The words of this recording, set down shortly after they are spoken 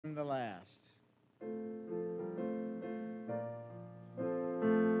the last.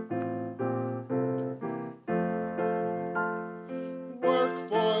 Work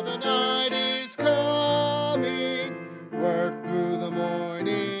for the night is coming. Work through the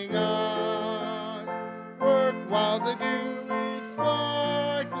morning hours. Work while the dew is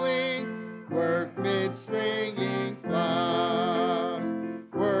sparkling. Work mid springing flowers.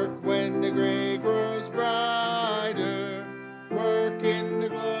 Work when the gray grows brighter. Work in the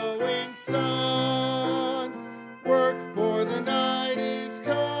glowing sun. Work for the night is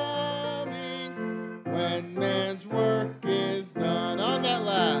coming. When man's work is done. On that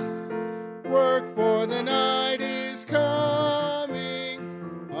last. Work for the night is coming.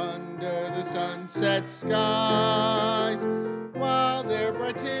 Under the sunset skies. While their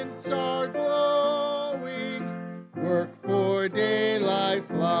bright tints are glowing. Work for daylight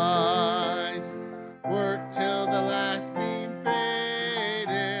flies. Work till the last beam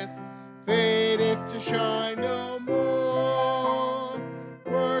fadeth. Fadeth to shine no more.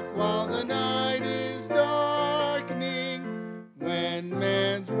 Work while the night is darkening. When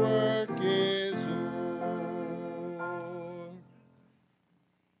man's work is o'er.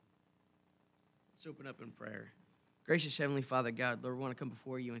 Let's open up in prayer. Gracious Heavenly Father, God, Lord, we want to come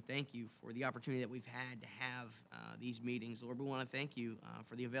before you and thank you for the opportunity that we've had to have these meetings. Lord, we want to thank you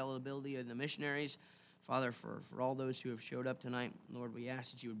for the availability of the missionaries. Father, for all those who have showed up tonight, Lord, we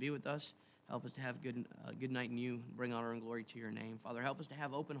ask that you would be with us. Help us to have good night in you. Bring honor and glory to your name. Father, help us to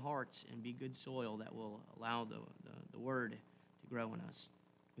have open hearts and be good soil that will allow the word to grow in us.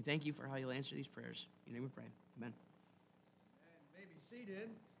 We thank you for how you'll answer these prayers. In your name we pray. Amen. You may be seated.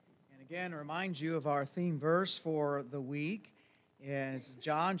 And again, remind you of our theme verse for the week. And it's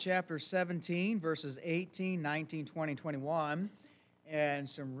John chapter 17, verses 18, 19, 20, 21. And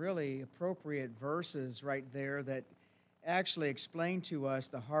some really appropriate verses right there that actually explain to us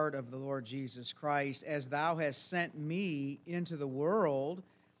the heart of the Lord Jesus Christ. As thou hast sent me into the world,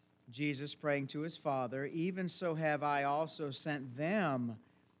 Jesus praying to his Father, even so have I also sent them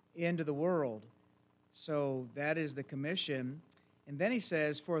into the world. So that is the commission. And then he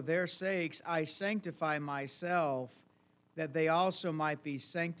says, for their sakes I sanctify myself, that they also might be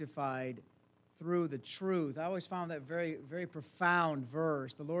sanctified through the truth. I always found that very, very profound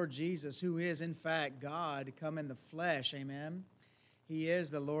verse. The Lord Jesus, who is in fact God, come in the flesh, amen? He is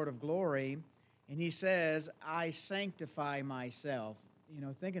the Lord of glory, and he says, I sanctify myself. You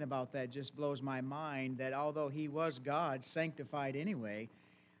know, thinking about that just blows my mind that although he was God, sanctified anyway,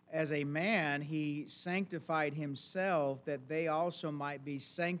 as a man, he sanctified himself that they also might be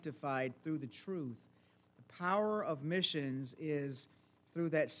sanctified through the truth. The power of missions is through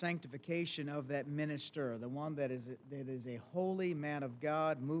that sanctification of that minister, the one that is a holy man of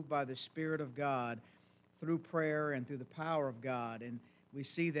God, moved by the Spirit of God, through prayer and through the power of God. And we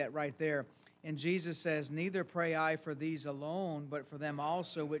see that right there. And Jesus says, neither pray I for these alone, but for them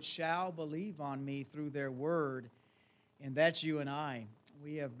also which shall believe on me through their word. And that's you and I.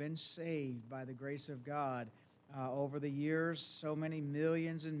 We have been saved by the grace of God. Over the years, so many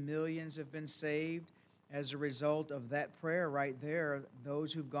millions and millions have been saved as a result of that prayer right there,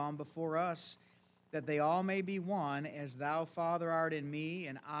 those who've gone before us, that they all may be one, as thou, Father, art in me,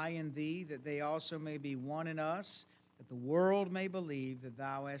 and I in thee, that they also may be one in us, that the world may believe that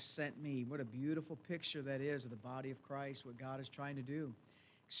thou hast sent me. What a beautiful picture that is of the body of Christ, what God is trying to do.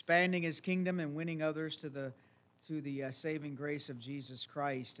 Expanding his kingdom and winning others to the saving grace of Jesus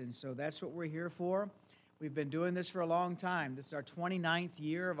Christ. And so that's what we're here for. We've been doing this for a long time. This is our 29th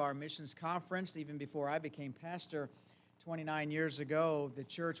year of our missions conference. Even before I became pastor 29 years ago, the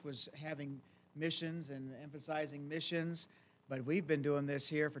church was having missions and emphasizing missions. But we've been doing this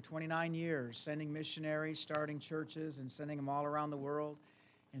here for 29 years, sending missionaries, starting churches, and sending them all around the world.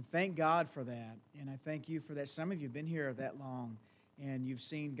 And thank God for that. And I thank you for that. Some of you have been here that long, and you've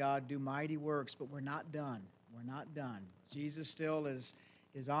seen God do mighty works, but we're not done. We're not done. Jesus still is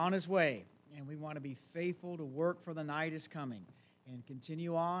on his way. And we want to be faithful to work, for the night is coming, and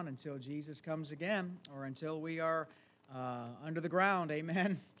continue on until Jesus comes again, or until we are under the ground,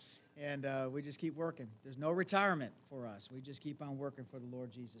 amen, and we just keep working. There's no retirement for us. We just keep on working for the Lord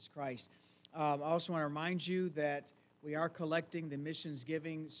Jesus Christ. I also want to remind you that we are collecting the missions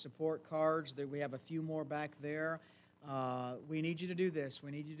giving support cards. That we have a few more back there. We need you to do this.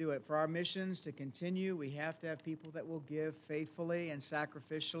 We need you to do it. For our missions to continue, we have to have people that will give faithfully and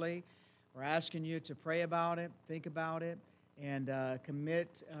sacrificially. We're asking you to pray about it, think about it, and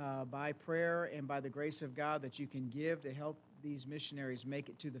commit by prayer and by the grace of God that you can give to help these missionaries make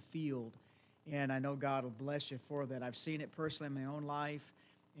it to the field. And I know God will bless you for that. I've seen it personally in my own life,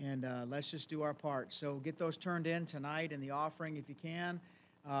 and let's just do our part. So get those turned in tonight in the offering if you can.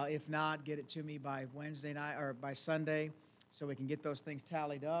 If not, get it to me by Wednesday night or by Sunday so we can get those things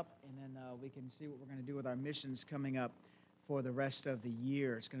tallied up, and then we can see what we're going to do with our missions coming up for the rest of the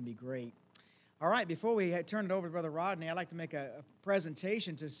year. It's going to be great. All right, before we turn it over to Brother Rodney, I'd like to make a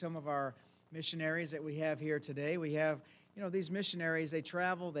presentation to some of our missionaries that we have here today. We have, these missionaries, they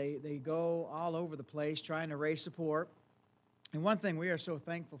travel, they go all over the place trying to raise support. And one thing we are so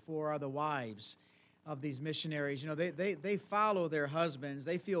thankful for are the wives of these missionaries. They follow their husbands.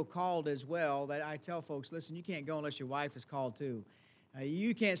 They feel called as well. That I tell folks, listen, you can't go unless your wife is called too.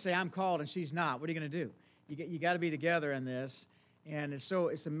 You can't say, I'm called and she's not. What are you going to do? You got to be together in this. And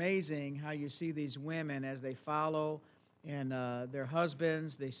it's amazing how you see these women as they follow and their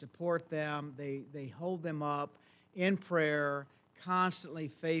husbands, they support them, they hold them up in prayer constantly,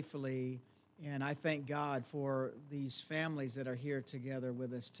 faithfully. And I thank God for these families that are here together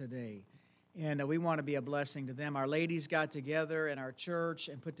with us today. And we want to be a blessing to them. Our ladies got together in our church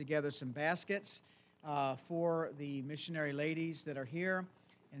and put together some baskets for the missionary ladies that are here.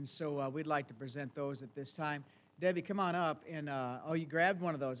 And so we'd like to present those at this time. Debbie, come on up. And you grabbed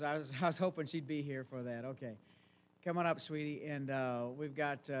one of those. I was hoping she'd be here for that. Okay. Come on up, sweetie. And we've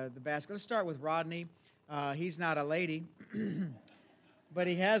got the basket. Let's start with Rodney. He's not a lady, but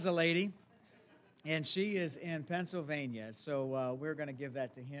he has a lady. And she is in Pennsylvania. So we're going to give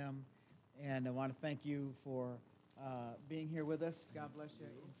that to him. And I want to thank you for being here with us. God bless you.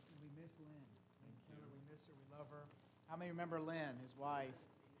 We miss Lynn. We miss her. We love her. How many remember Lynn, his wife?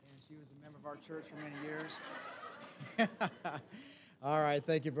 And she was a member of our church for many years. All right.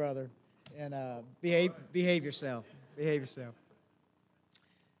 Thank you, brother. And behave yourself. Behave yourself.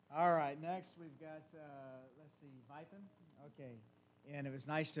 All right. Next, we've got, let's see, Vipin. Okay. And it was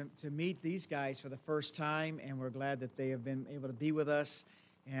nice to meet these guys for the first time, and we're glad that they have been able to be with us,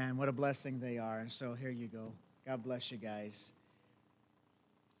 and what a blessing they are. And so here you go. God bless you guys.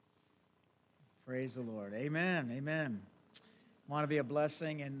 Praise the Lord. Amen. Amen. Want to be a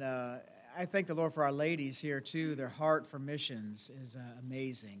blessing, and I thank the Lord for our ladies here, too. Their heart for missions is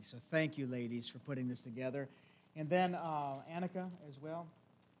amazing. So thank you, ladies, for putting this together. And then Annika as well.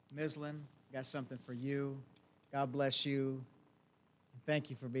 Mislin, got something for you. God bless you.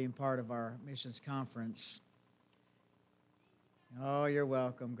 Thank you for being part of our missions conference. Oh, you're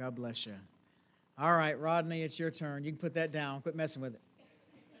welcome. God bless you. All right, Rodney, it's your turn. You can put that down. Quit messing with it.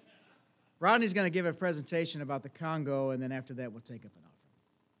 Rodney's going to give a presentation about the Congo, and then after that, we'll take up an offering.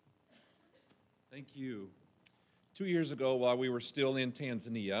 Thank you. 2 years ago, while we were still in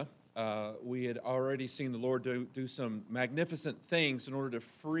Tanzania, we had already seen the Lord do some magnificent things in order to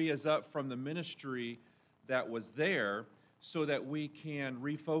free us up from the ministry that was there, so that we can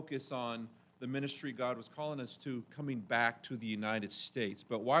refocus on the ministry God was calling us to coming back to the United States.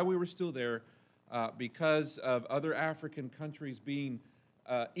 But while we were still there, because of other African countries being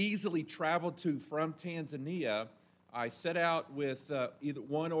easily traveled to from Tanzania, I set out with either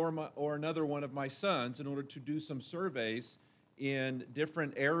one or another one of my sons in order to do some surveys in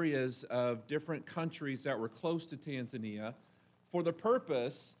different areas of different countries that were close to Tanzania for the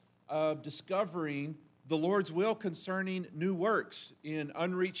purpose of discovering the Lord's will concerning new works in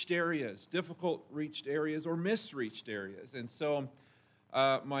unreached areas, difficult reached areas, or misreached areas. And so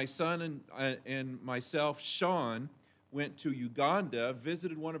my son and myself, Sean, went to Uganda,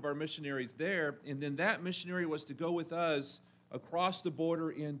 visited one of our missionaries there, and then that missionary was to go with us across the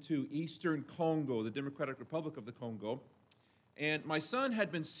border into eastern Congo, the Democratic Republic of the Congo. And my son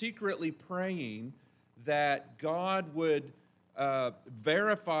had been secretly praying that God would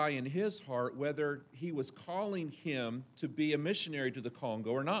verify in his heart whether he was calling him to be a missionary to the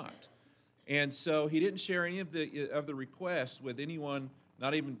Congo or not. And so he didn't share any of the requests with anyone,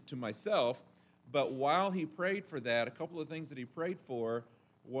 not even to myself. But while he prayed for that, a couple of things that he prayed for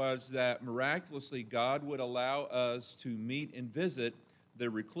was that miraculously God would allow us to meet and visit the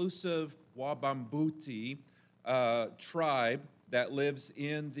reclusive Wabambuti tribe that lives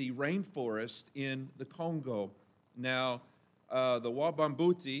in the rainforest in the Congo. Now, the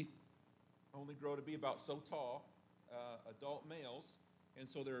Wabambuti only grow to be about so tall, adult males, and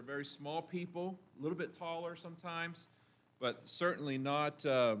so they're very small people, a little bit taller sometimes, but certainly not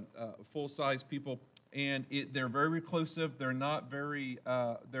full-size people. And they're very reclusive. They're not very,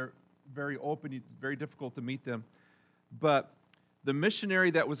 they're very open. It's very difficult to meet them. But the missionary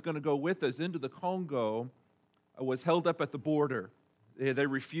that was going to go with us into the Congo was held up at the border. They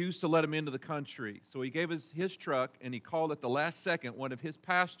refused to let him into the country. So he gave us his truck, and he called at the last second one of his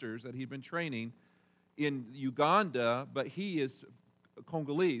pastors that he'd been training in Uganda, but he is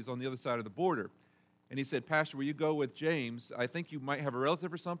Congolese on the other side of the border. And he said, Pastor, will you go with James? I think you might have a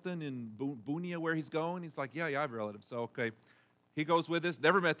relative or something in Bunia where he's going. He's like, yeah, I have a relative. So, okay. he goes with us.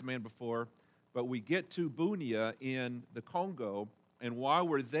 Never met the man before, but we get to Bunia in the Congo, and while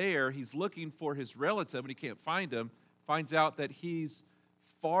we're there, he's looking for his relative, and he can't find him. Finds out that he's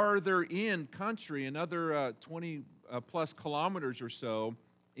farther in country, another 20 plus kilometers or so,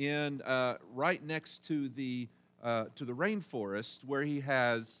 in right next to the rainforest, where he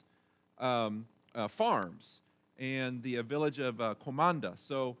has farms and the village of Komanda.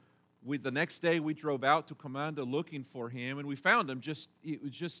 So the next day we drove out to Komanda looking for him, and we found him. It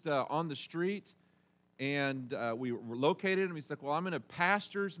was just on the street, and we located him. He's like, well, I'm in a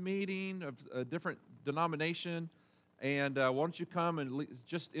pastor's meeting of a different denomination, and why don't you come and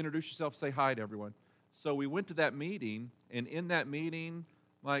just introduce yourself, say hi to everyone. So we went to that meeting, and in that meeting,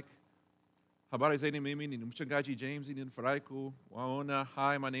 like, habari zenu mimi ni mchungaji James in Faraiku, waona.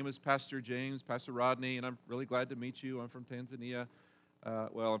 Hi, my name is Pastor James, Pastor Rodney, and I'm really glad to meet you. I'm from Tanzania.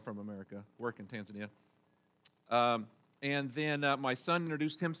 Well, I'm from America, work in Tanzania. And then my son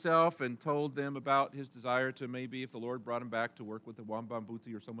introduced himself and told them about his desire to maybe, if the Lord brought him back, to work with the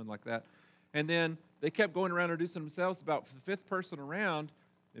Wambambuti or someone like that. And then they kept going around introducing themselves. About the fifth person around,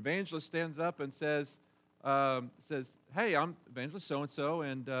 the evangelist stands up and says, hey, I'm evangelist so-and-so,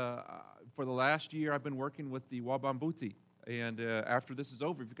 and for the last year I've been working with the Wambambuti. And after this is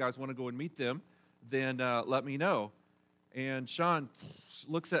over, if you guys want to go and meet them, then let me know. And Sean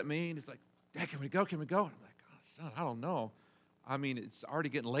looks at me and he's like, Dad, can we go? Can we go? And I'm like, oh, son, I don't know. I mean, it's already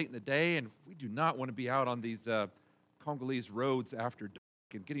getting late in the day, and we do not want to be out on these Congolese roads after dark.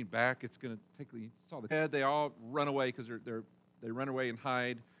 And getting back, it's going to take, you saw the head, they all run away because they run away and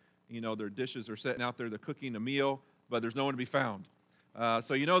hide. You know, their dishes are sitting out there, they're cooking a meal, but there's no one to be found.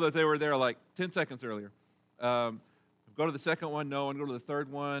 So you know that they were there like 10 seconds earlier. Go to the second one, no one. Go to the third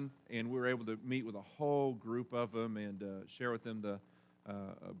one, and we were able to meet with a whole group of them and share with them the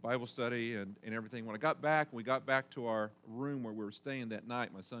Bible study and everything. When we got back to our room where we were staying that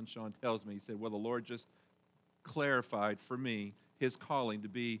night, my son Sean tells me, he said, well, the Lord just clarified for me his calling to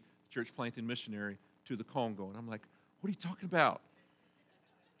be church planting missionary to the Congo. And I'm like, what are you talking about?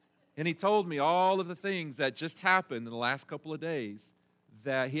 And he told me all of the things that just happened in the last couple of days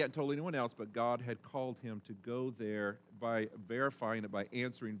that he hadn't told anyone else, but God had called him to go there by verifying it, by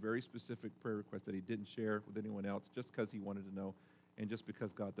answering very specific prayer requests that he didn't share with anyone else just because he wanted to know and just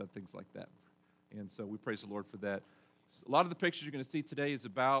because God does things like that. And so we praise the Lord for that. A lot of the pictures you're going to see today is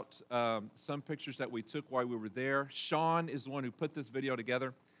about some pictures that we took while we were there. Sean is the one who put this video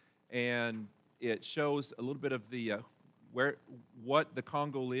together, and it shows a little bit of the what the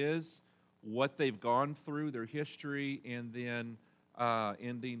Congo is, what they've gone through, their history, and then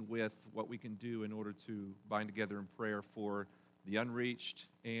ending with what we can do in order to bind together in prayer for the unreached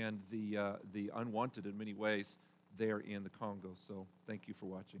and the unwanted in many ways there in the Congo. So thank you for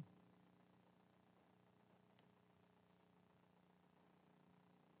watching.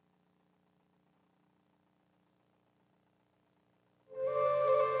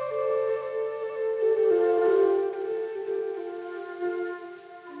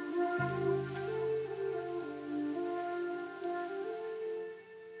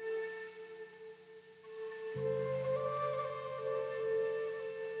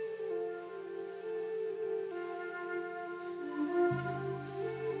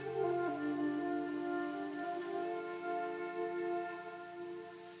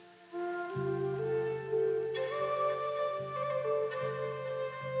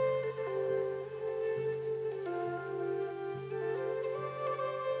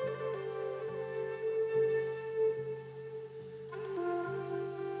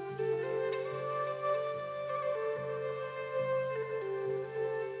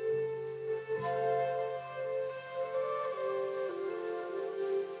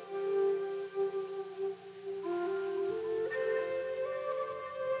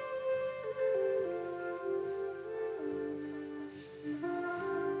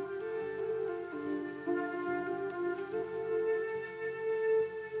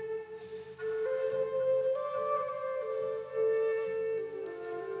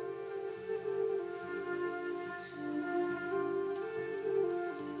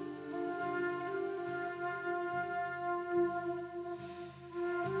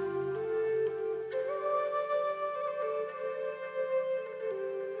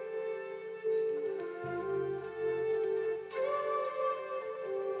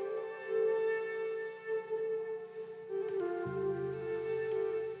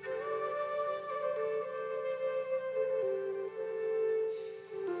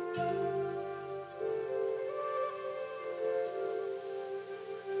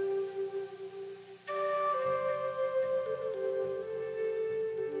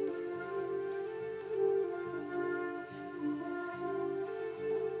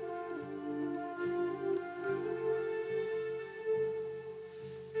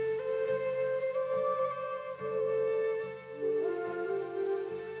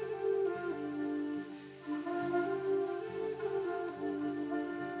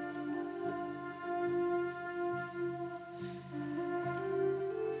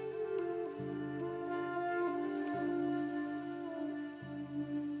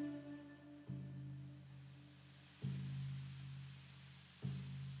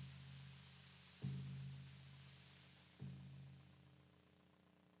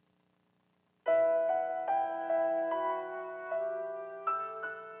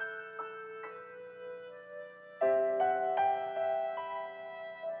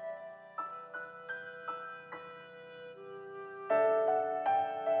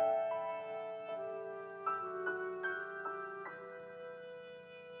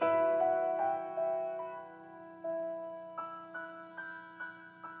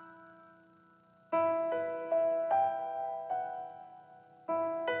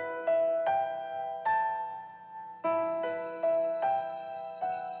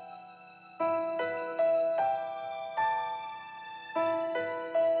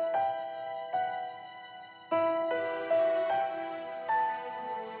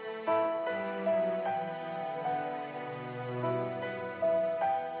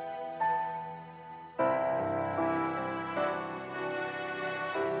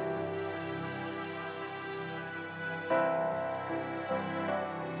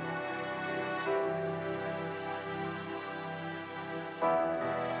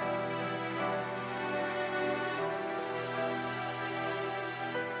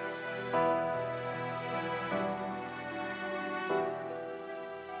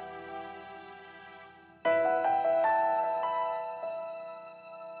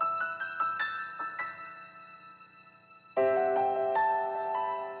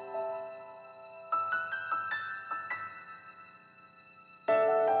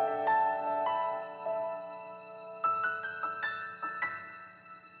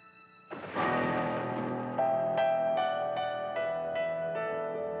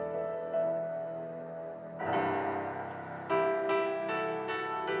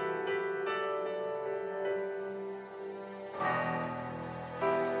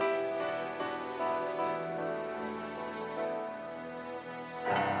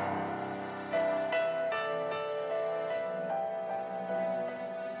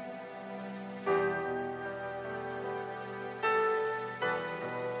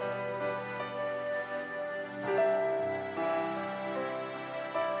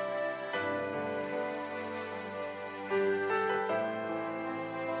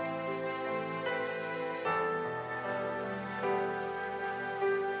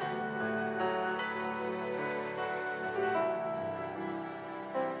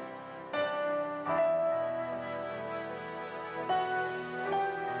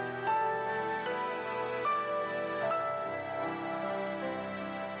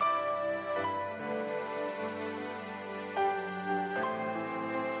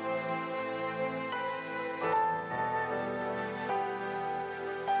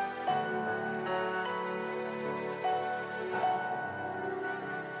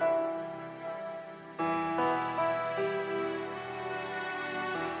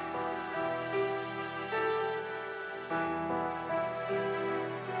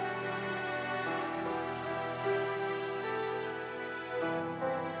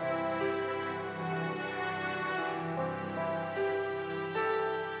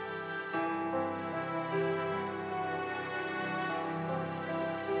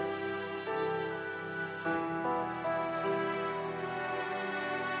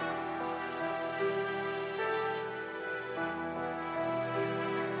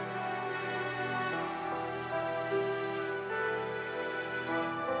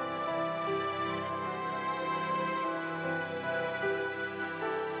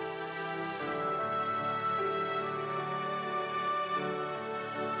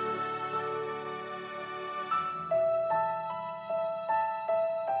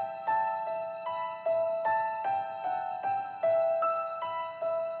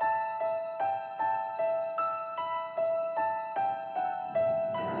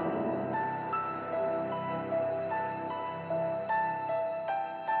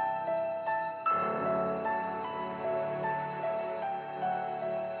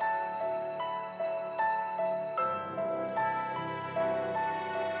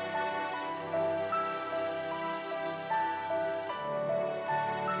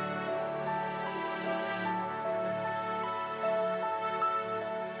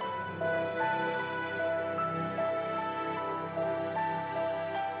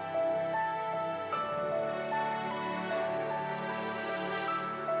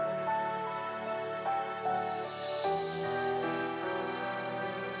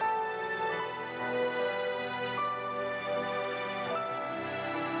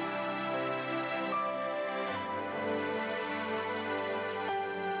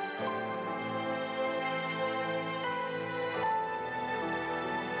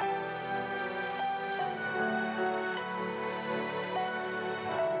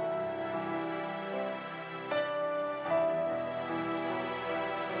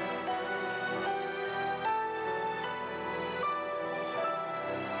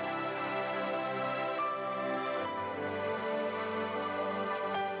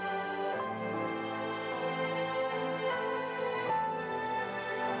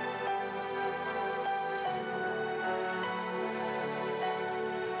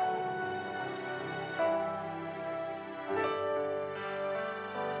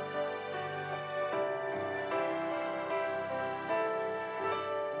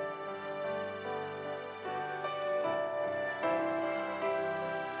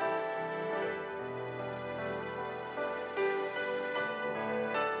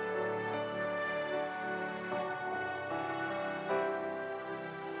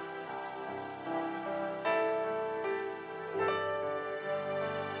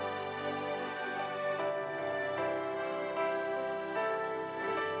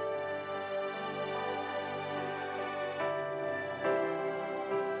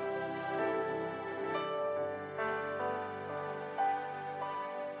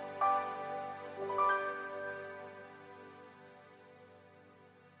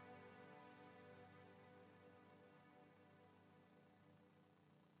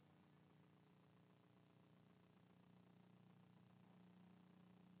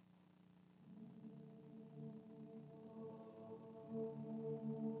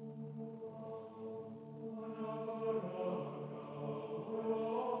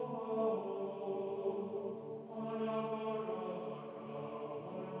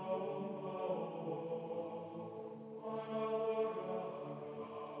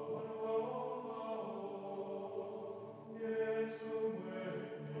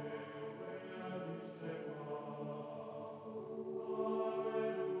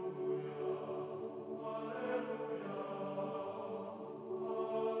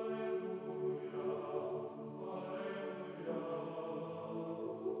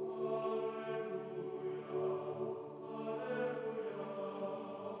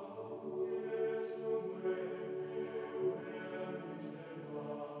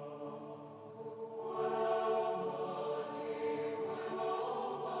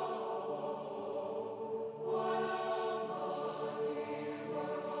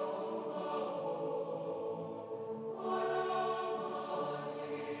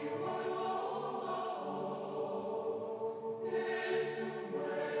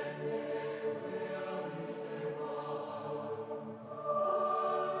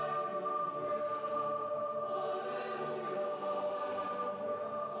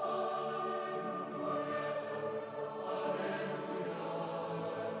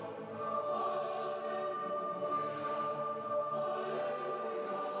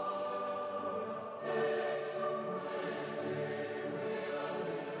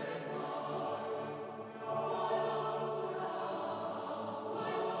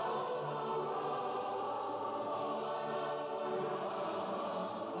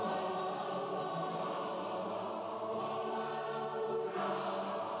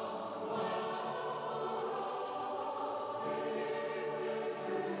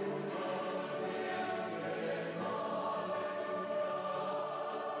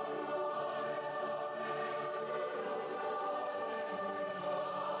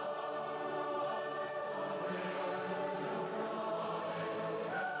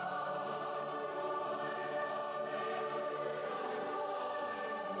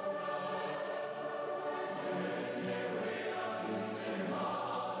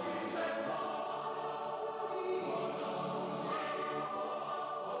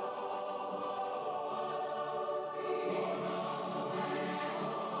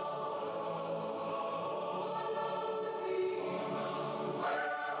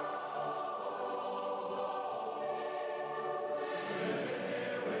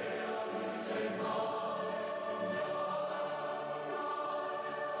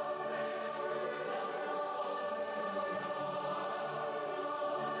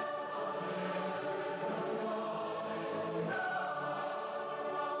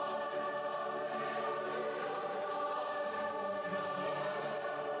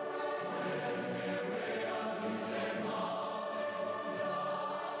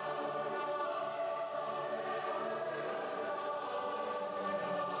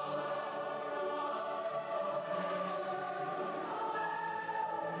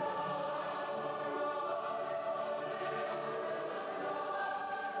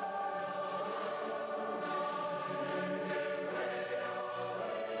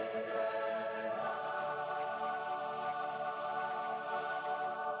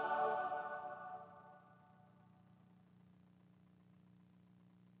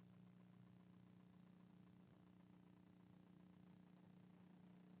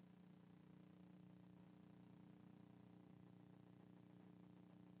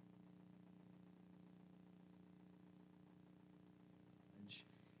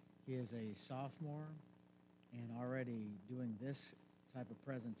 He is a sophomore and already doing this type of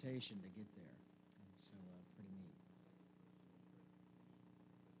presentation to get there. And so pretty neat.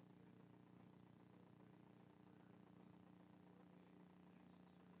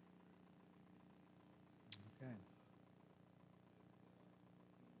 Okay.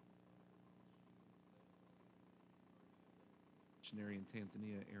 Missionary in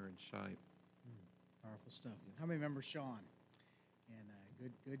Tanzania, Aaron Shipe. Powerful stuff. How many remember Sean?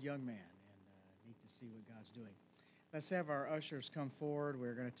 And good young man, and neat to see what God's doing. Let's have our ushers come forward.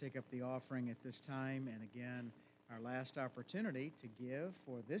 We're going to take up the offering at this time, and again, our last opportunity to give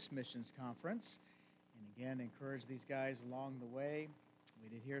for this missions conference. And again, encourage these guys along the way. We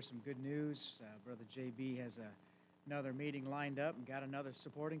did hear some good news. Brother JB has another meeting lined up and got another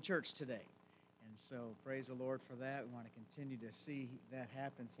supporting church today. And so praise the Lord for that. We want to continue to see that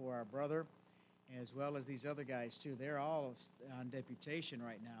happen for our brother, as well as these other guys too. They're all on deputation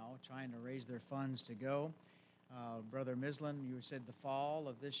right now, trying to raise their funds to go. Brother Mislin, you said the fall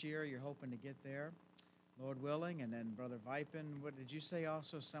of this year, you're hoping to get there, Lord willing. And then Brother Vipin, what did you say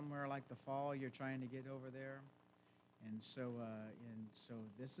also, somewhere like the fall you're trying to get over there? And so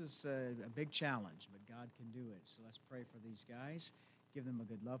this is a big challenge, but God can do it. So let's pray for these guys, give them a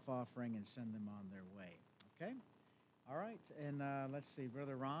good love offering, and send them on their way. Okay? All right, and let's see,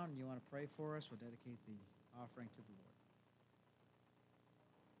 Brother Ron, you want to pray for us? We'll dedicate the offering to the Lord.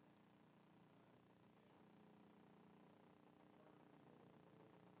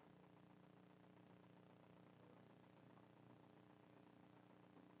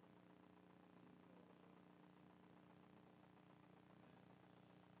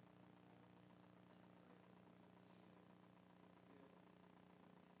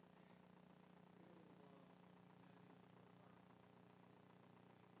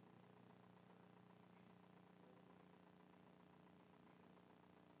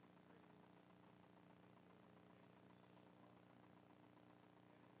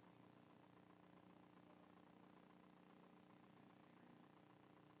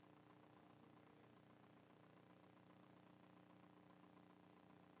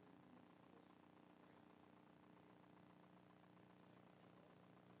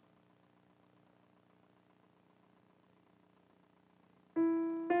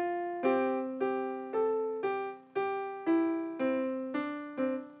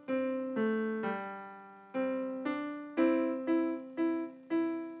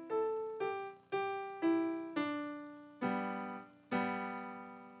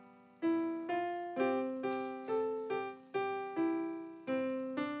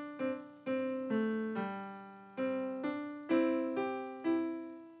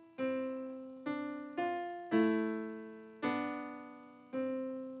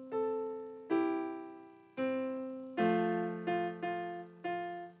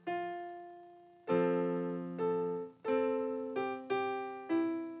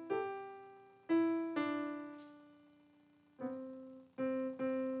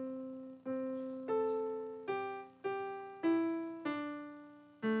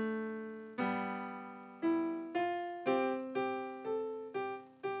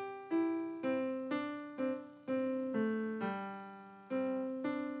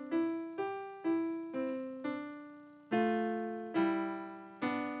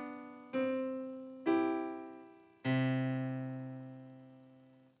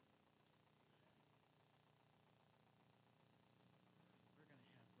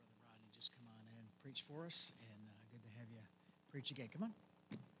 Just come on in, preach for us, and good to have you preach again. Come on.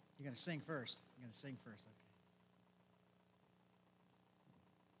 You're going to sing first. You're going to sing first, okay.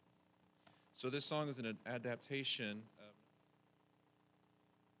 So this song is an adaptation of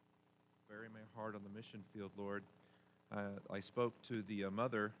Bury My Heart on the Mission Field, Lord. I spoke to the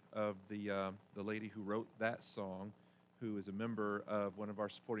mother of the lady who wrote that song, who is a member of one of our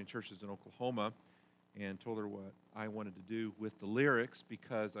supporting churches in Oklahoma, and told her what I wanted to do with the lyrics,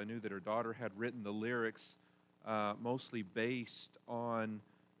 because I knew that her daughter had written the lyrics mostly based on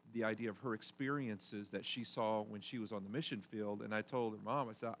the idea of her experiences that she saw when she was on the mission field. And I told her, Mom,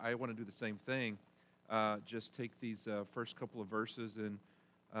 I said, I want to do the same thing. Just take these first couple of verses and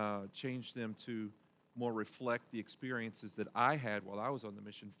change them to more reflect the experiences that I had while I was on the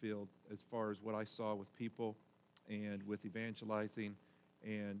mission field, as far as what I saw with people and with evangelizing.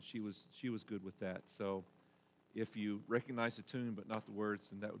 And she was good with that. So if you recognize the tune but not the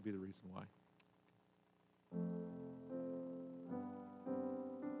words, then that would be the reason why.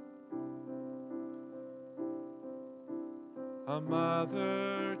 A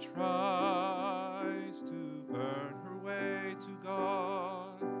mother tries to earn her way to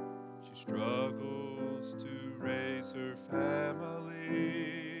God. She struggles to raise her family.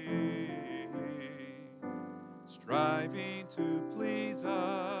 striving to please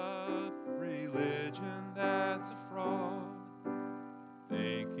a religion that's a fraud,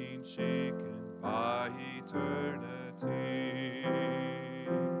 thinking she can buy eternity.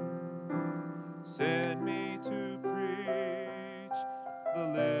 Send me to preach the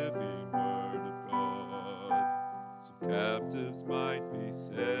living word of God, so captives might be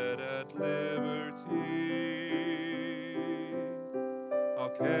set at liberty.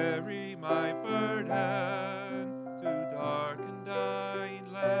 I'll carry my burden to dark and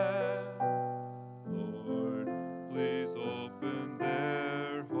dying lands. Lord, please open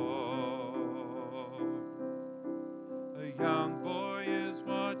their hearts. A young boy is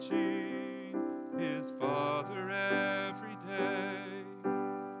watching his father every day,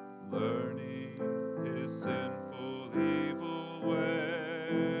 learning his sinful, evil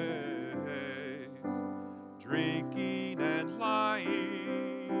ways, drinking and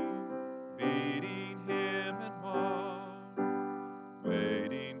lying, beating him and mom,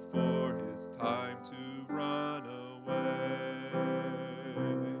 waiting for his time to run away.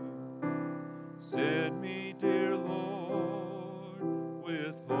 Send me, dear Lord,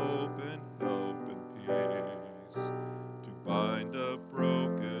 with hope and help and peace, to bind up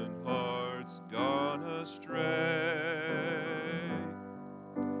broken hearts gone astray.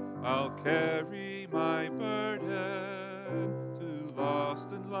 I'll carry my burden to lost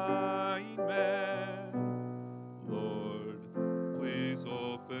and lying men. Lord, please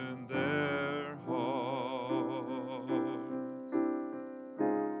open their hearts.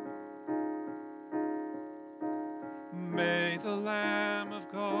 May the Lamb of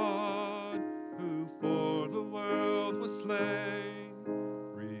God, who for the world was slain,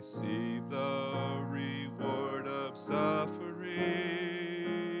 receive the reward of suffering.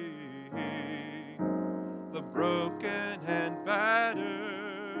 The broken and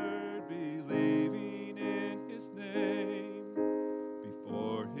battered, believing in his name,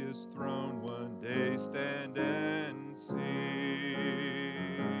 before his throne one day stand and sing.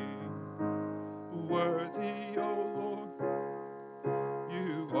 Worthy, O Lord,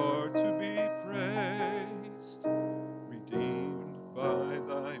 you are to be praised. Redeemed by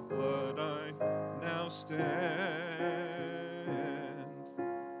thy blood I now stand.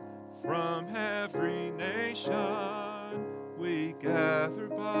 From every nation we gather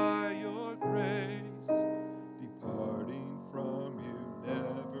by your grace, departing from you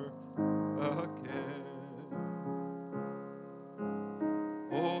never again.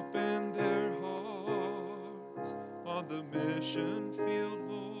 Open their hearts on the mission field,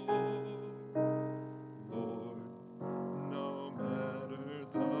 Lord. Lord, no matter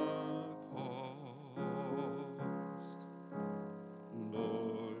the cost.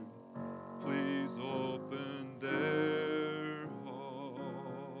 Lord, please open their hearts.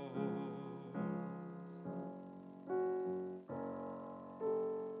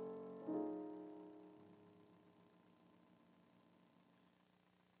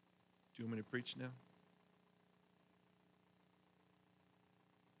 Do you want me to preach now?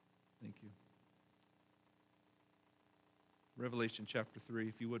 Thank you. Revelation chapter 3,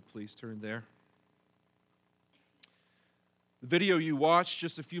 if you would please turn there. The video you watched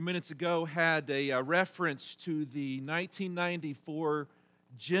just a few minutes ago had a reference to the 1994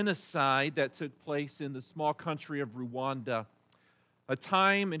 genocide that took place in the small country of Rwanda, a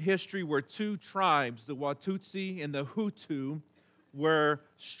time in history where two tribes, the Watutsi and the Hutu, were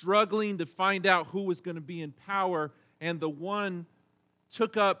struggling to find out who was going to be in power, and the one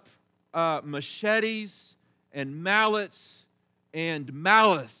took up machetes and mallets and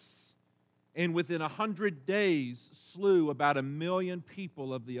malice, and within 100 days slew about 1 million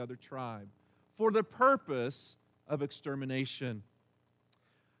people of the other tribe for the purpose of extermination.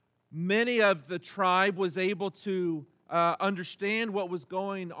 Many of the tribe was able to understand what was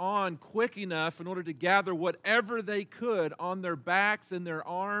going on quick enough in order to gather whatever they could on their backs and their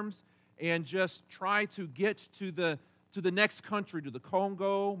arms and just try to get to the next country, to the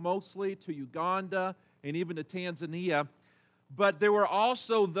Congo mostly, to Uganda, and even to Tanzania. But there were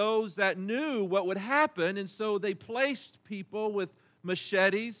also those that knew what would happen, and so they placed people with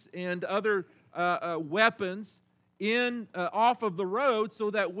machetes and other weapons off of the road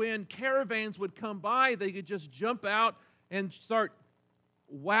so that when caravans would come by, they could just jump out and start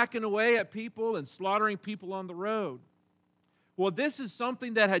whacking away at people and slaughtering people on the road. Well, this is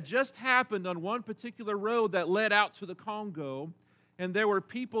something that had just happened on one particular road that led out to the Congo, and there were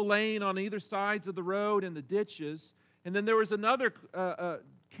people laying on either sides of the road in the ditches, and then there was another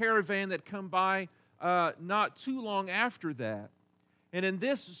caravan that come by not too long after that. And in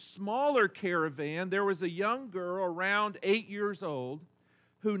this smaller caravan, there was a young girl around 8 years old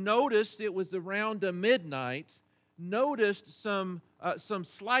who noticed it was around midnight noticed some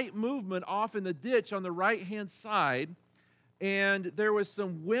slight movement off in the ditch on the right-hand side, and there was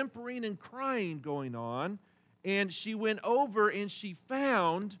some whimpering and crying going on. And she went over and she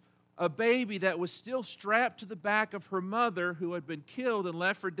found a baby that was still strapped to the back of her mother, who had been killed and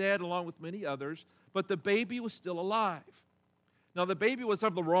left for dead along with many others, but the baby was still alive. Now, the baby was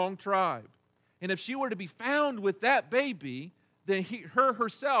of the wrong tribe, and if she were to be found with that baby, then her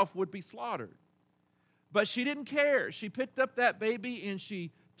herself would be slaughtered. But she didn't care. She picked up that baby and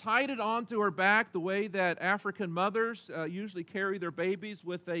she tied it onto her back the way that African mothers usually carry their babies,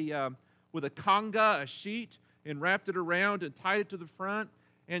 with a conga, a sheet, and wrapped it around and tied it to the front.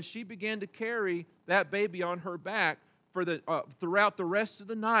 And she began to carry that baby on her back throughout the rest of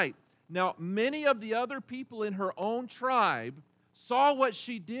the night. Now, many of the other people in her own tribe saw what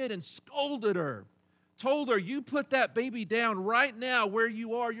she did and scolded her, told her, "You put that baby down right now where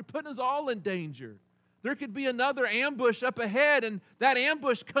you are. You're putting us all in danger. There could be another ambush up ahead, and that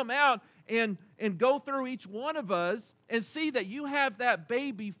ambush come out and go through each one of us and see that you have that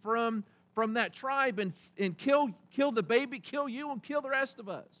baby from that tribe and kill the baby, kill you, and kill the rest of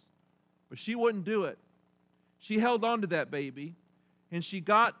us." But she wouldn't do it. She held on to that baby, and she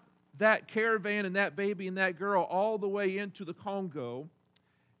got that caravan and that baby and that girl all the way into the Congo,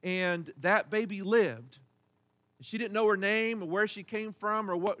 and that baby lived. She didn't know her name or where she came from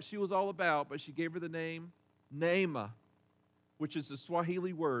or what she was all about, but she gave her the name Neema, which is the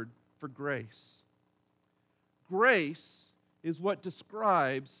Swahili word for grace. Grace is what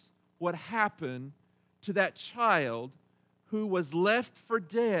describes what happened to that child who was left for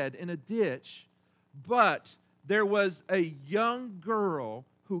dead in a ditch, but there was a young girl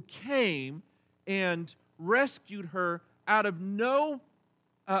who came and rescued her out of no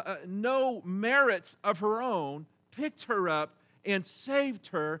merits of her own, picked her up and saved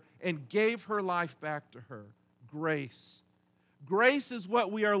her and gave her life back to her. Grace. Grace is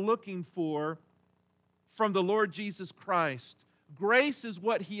what we are looking for from the Lord Jesus Christ. Grace is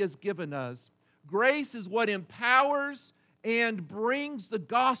what He has given us. Grace is what empowers and brings the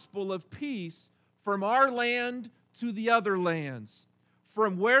gospel of peace from our land to the other lands,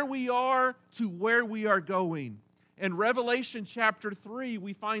 from where we are to where we are going. In Revelation chapter 3,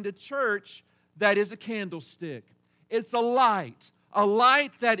 we find a church that is a candlestick. It's a light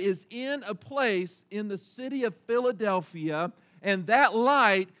that is in a place in the city of Philadelphia, and that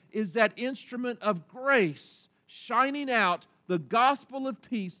light is that instrument of grace, shining out the gospel of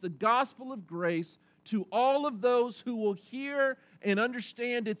peace, the gospel of grace to all of those who will hear and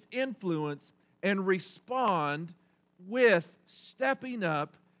understand its influence and respond with stepping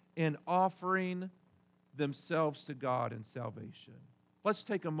up and offering themselves to God in salvation. Let's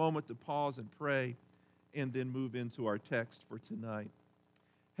take a moment to pause and pray and then move into our text for tonight.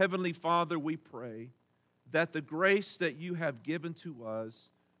 Heavenly Father, we pray that the grace that you have given to us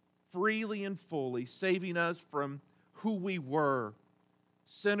freely and fully, saving us from who we were,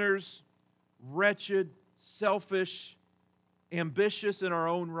 sinners, wretched, selfish, ambitious in our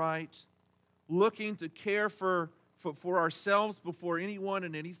own right, looking to care for ourselves before anyone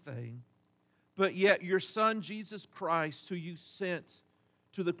and anything, but yet your Son, Jesus Christ, who you sent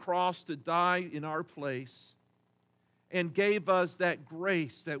to the cross to die in our place, and gave us that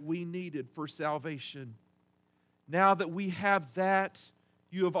grace that we needed for salvation. Now that we have that,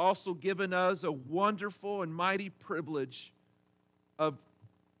 you have also given us a wonderful and mighty privilege of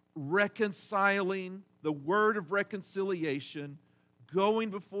reconciling the word of reconciliation, going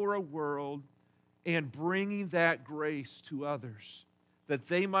before a world and bringing that grace to others, that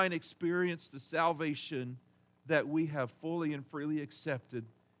they might experience the salvation that we have fully and freely accepted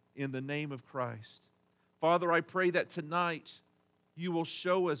in the name of Christ. Father, I pray that tonight you will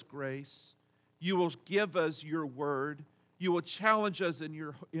show us grace. You will give us your word. You will challenge us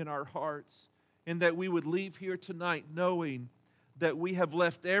in our hearts, and that we would leave here tonight knowing that we have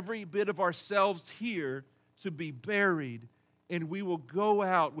left every bit of ourselves here to be buried, and we will go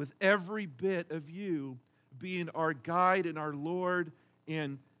out with every bit of you being our guide and our Lord,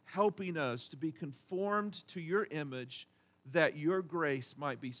 and helping us to be conformed to your image, that your grace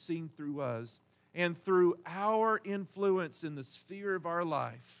might be seen through us, and through our influence in the sphere of our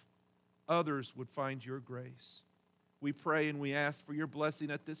life, others would find your grace. We pray and we ask for your blessing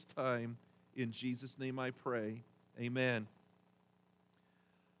at this time. In Jesus' name I pray. Amen.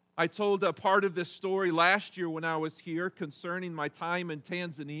 I told a part of this story last year when I was here concerning my time in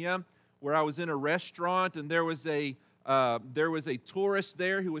Tanzania, where I was in a restaurant and there was a tourist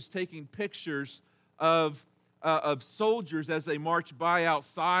there who was taking pictures of soldiers as they marched by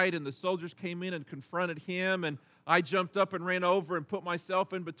outside, and the soldiers came in and confronted him, and I jumped up and ran over and put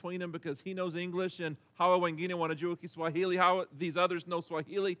myself in between him because he knows English, and hawa wengine wanajua Kiswahili, how these others know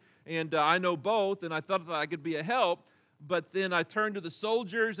Swahili, and I know both, and I thought that I could be a help. But then I turned to the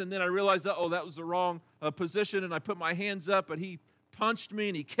soldiers, and then I realized that, that was the wrong position, and I put my hands up, but he punched me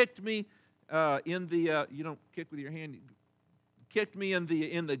and he kicked me in the, you don't kick with your hand, kicked me in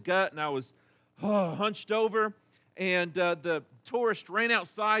the gut, and I was hunched over. And the tourist ran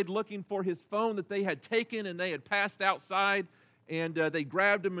outside looking for his phone that they had taken, and they had passed outside, and they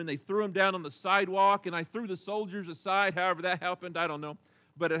grabbed him and they threw him down on the sidewalk, and I threw the soldiers aside. However that happened, I don't know,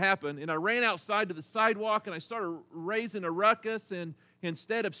 but it happened. And I ran outside to the sidewalk, and I started raising a ruckus, and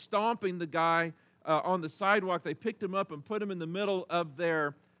instead of stomping the guy on the sidewalk, they picked him up and put him in the middle of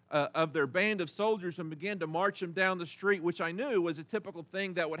their band of soldiers and began to march him down the street, which I knew was a typical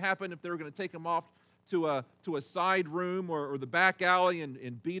thing that would happen if they were going to take him off to a side room or the back alley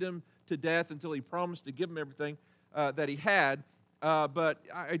and beat him to death until he promised to give him everything that he had. But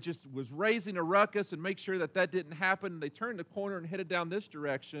I just was raising a ruckus and make sure that didn't happen. They turned the corner and headed down this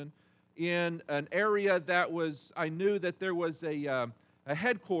direction in an area that was, I knew that there was a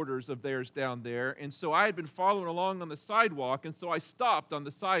headquarters of theirs down there. And so I had been following along on the sidewalk, and so I stopped on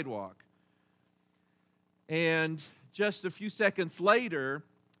the sidewalk. And just a few seconds later,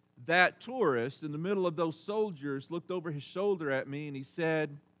 that tourist in the middle of those soldiers looked over his shoulder at me and he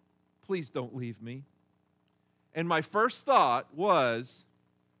said, "Please don't leave me." And my first thought was,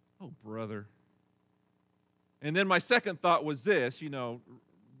 "Oh, brother." And then my second thought was this,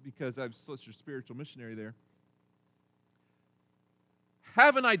 because I'm such a spiritual missionary there.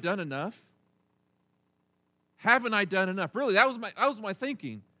 Haven't I done enough? Haven't I done enough? Really, that was my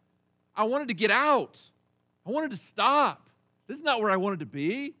thinking. I wanted to get out. I wanted to stop. This is not where I wanted to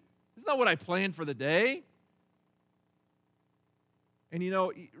be. This is not what I planned for the day. And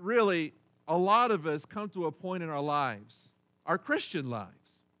really, a lot of us come to a point in our lives, our Christian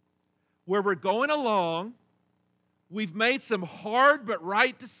lives, where we're going along, we've made some hard but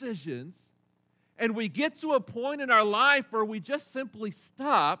right decisions, and we get to a point in our life where we just simply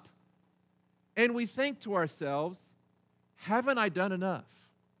stop and we think to ourselves, haven't I done enough?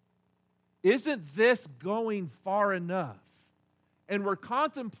 Isn't this going far enough? And we're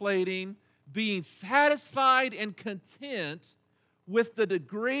contemplating being satisfied and content with the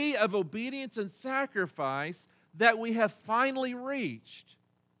degree of obedience and sacrifice that we have finally reached.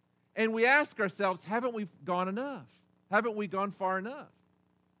 And we ask ourselves, haven't we gone enough? Haven't we gone far enough?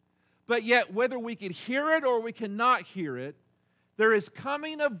 But yet, whether we can hear it or we cannot hear it, there is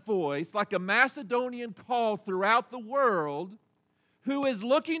coming a voice like a Macedonian call throughout the world who is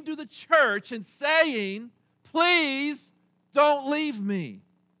looking to the church and saying, please don't leave me.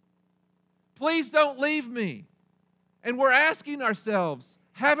 Please don't leave me. And we're asking ourselves,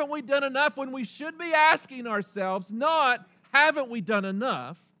 haven't we done enough, when we should be asking ourselves, not haven't we done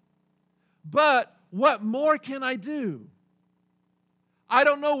enough, but what more can I do? I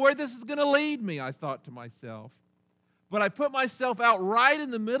don't know where this is going to lead me, I thought to myself. But I put myself out right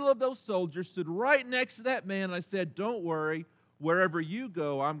in the middle of those soldiers, stood right next to that man, and I said, don't worry, wherever you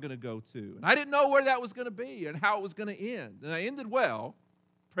go, I'm going to go too. And I didn't know where that was going to be and how it was going to end. And I ended well,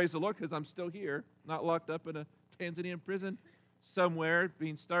 praise the Lord, because I'm still here, not locked up in a Tanzanian prison somewhere,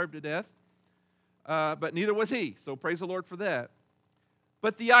 being starved to death. But neither was he, so praise the Lord for that.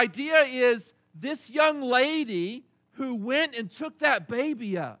 But the idea is, this young lady who went and took that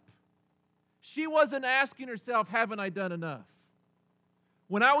baby up, she wasn't asking herself, haven't I done enough?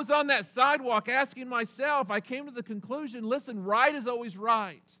 When I was on that sidewalk asking myself, I came to the conclusion, listen, right is always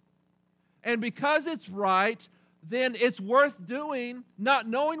right. And because it's right, then it's worth doing, not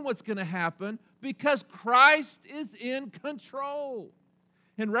knowing what's going to happen, because Christ is in control.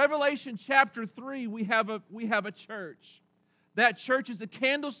 In Revelation chapter 3, we have a church. That church is a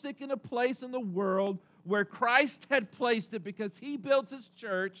candlestick in a place in the world where Christ had placed it, because he builds his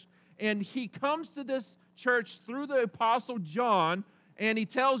church, and he comes to this church through the apostle John, and he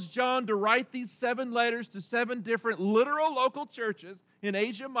tells John to write these 7 letters to 7 different literal local churches in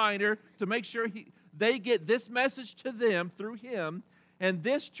Asia Minor to make sure they get this message to them through him. And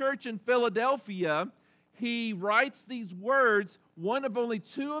this church in Philadelphia, he writes these words, one of only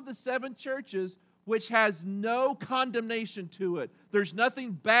 2 of the 7 churches, which has no condemnation to it. There's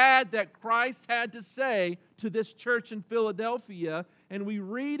nothing bad that Christ had to say to this church in Philadelphia. And we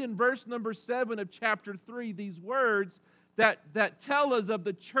read in verse number 7 of chapter 3 these words that tell us of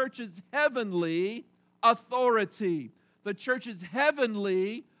the church's heavenly authority. The church's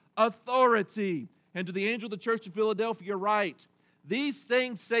heavenly authority. And to the angel of the church of Philadelphia write, these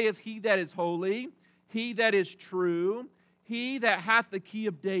things saith he that is holy, he that is true, he that hath the key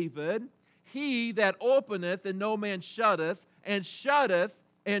of David. he that openeth and no man shutteth, and shutteth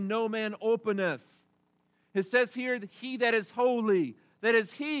and no man openeth. It says here, he that is holy, that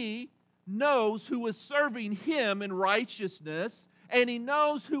is, he knows who is serving him in righteousness, and he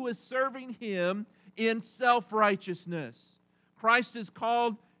knows who is serving him in self-righteousness. Christ is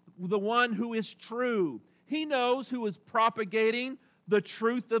called the one who is true. He knows who is propagating the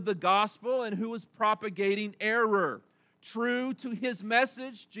truth of the gospel and who is propagating error. True to his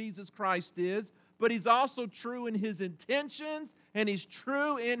message, Jesus Christ is, but he's also true in his intentions and he's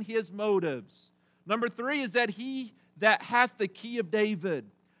true in his motives. Number 3 is that he that hath the key of David.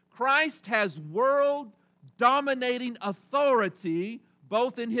 Christ has world-dominating authority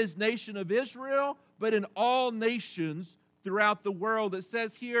both in his nation of Israel, but in all nations throughout the world. It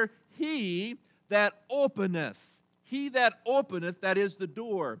says here, he that openeth. He that openeth, that is the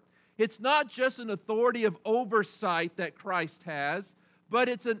door. It's not just an authority of oversight that Christ has, but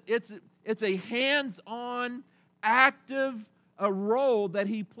it's a hands-on, active role that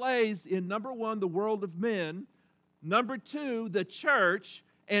he plays in, number 1, the world of men, number 2, the church,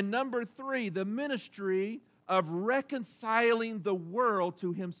 and number 3, the ministry of reconciling the world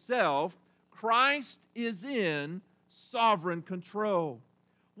to himself. Christ is in sovereign control.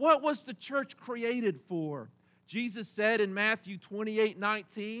 What was the church created for? Jesus said in Matthew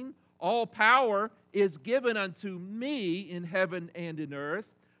 28:19, all power is given unto me in heaven and in earth.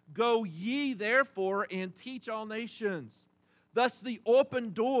 Go ye therefore and teach all nations. Thus the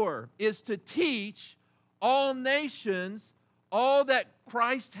open door is to teach all nations all that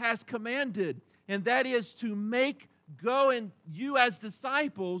Christ has commanded, and that is to go and you as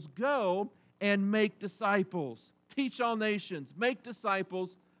disciples go and make disciples. Teach all nations, make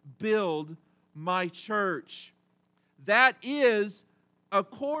disciples, build my church. That is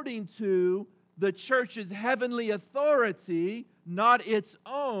according to the church's heavenly authority, not its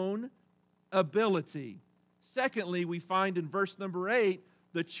own ability. Secondly, we find in verse number 8,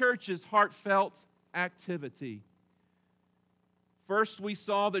 the church's heartfelt activity. First, we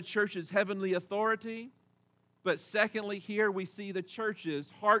saw the church's heavenly authority, but secondly, here we see the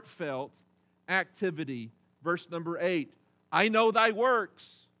church's heartfelt activity. Verse number 8, I know thy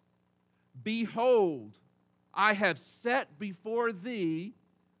works. Behold, I have set before thee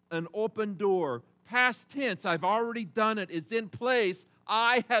an open door. Past tense, I've already done it. It's in place.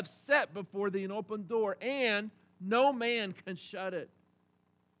 I have set before thee an open door, and no man can shut it.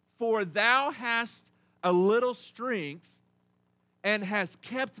 For thou hast a little strength, and hast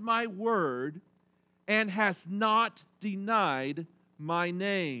kept my word, and hast not denied my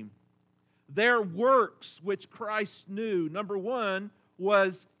name. Their works which Christ knew, number 1,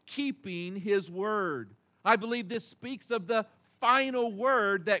 was keeping his word. I believe this speaks of the final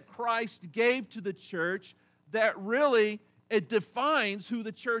word that Christ gave to the church, that really it defines who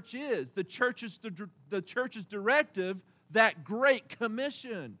the church is. The church's directive, that great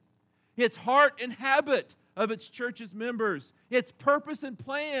commission. Its heart and habit of its church's members. Its purpose and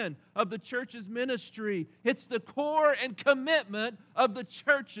plan of the church's ministry. It's the core and commitment of the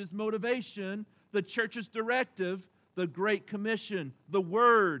church's motivation, the church's directive, the Great Commission. The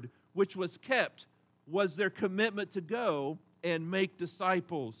word which was kept was their commitment to go and make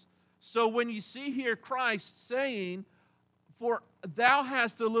disciples. So when you see here Christ saying, for thou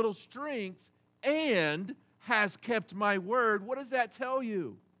hast a little strength and has kept my word, what does that tell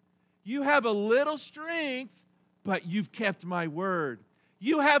you? You have a little strength, but you've kept my word.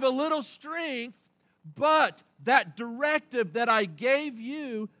 You have a little strength, but that directive that I gave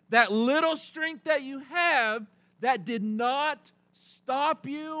you, that little strength that you have, that did not stop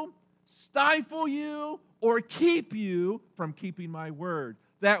you, stifle you, or keep you from keeping my word.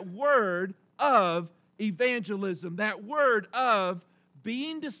 That word of evangelism, that word of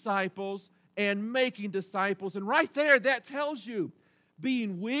being disciples and making disciples. And right there, that tells you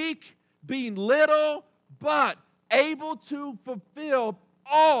being weak, being little, but able to fulfill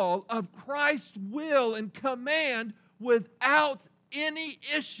all of Christ's will and command without any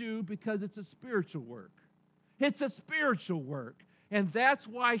issue, because it's a spiritual work. It's a spiritual work. And that's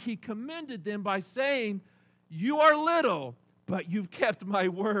why he commended them by saying, you are little, but you've kept my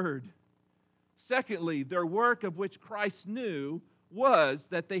word. Secondly, their work of which Christ knew was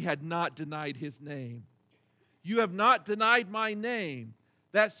that they had not denied his name. You have not denied my name.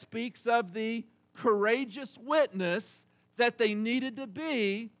 That speaks of the courageous witness that they needed to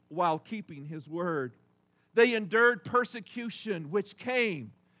be while keeping his word. They endured persecution, which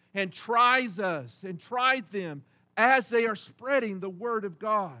came and tries us and tried them as they are spreading the word of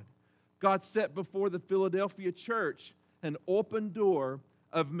God. God set before the Philadelphia church an open door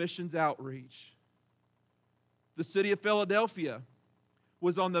of missions outreach. The city of Philadelphia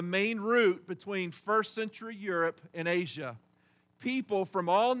was on the main route between first century Europe and Asia. People from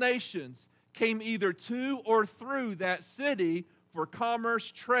all nations came either to or through that city for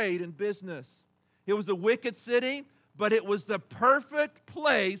commerce, trade, and business. It was a wicked city, but it was the perfect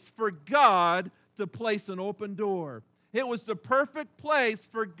place for God to place an open door. It was the perfect place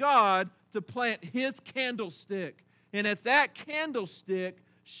for God to plant His candlestick. And at that candlestick,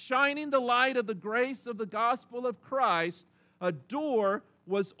 shining the light of the grace of the gospel of Christ, a door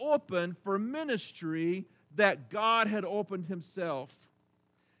was opened for ministry that God had opened Himself.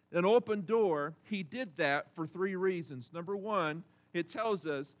 An open door, He did that for 3 reasons. Number 1, it tells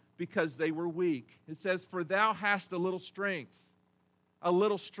us because they were weak. It says, "For thou hast a little strength." A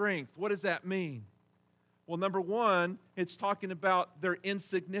little strength. What does that mean? Well, number 1, it's talking about their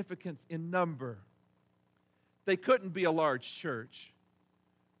insignificance in number. They couldn't be a large church.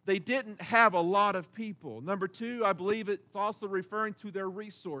 They didn't have a lot of people. Number 2, I believe it's also referring to their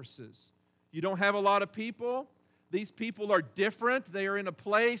resources. You don't have a lot of people. These people are different. They are in a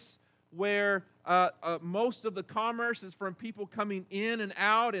place where most of the commerce is from people coming in and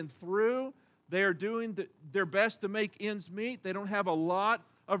out and through. They are doing their best to make ends meet. They don't have a lot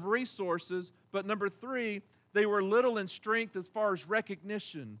of resources. But number 3, they were little in strength as far as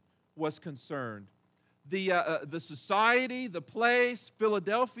recognition was concerned. The society, the place,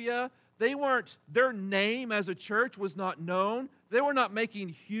 Philadelphia, their name as a church was not known. They were not making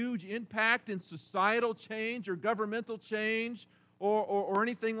huge impact in societal change or governmental change or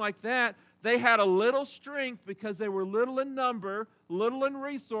anything like that. They had a little strength because they were little in number, little in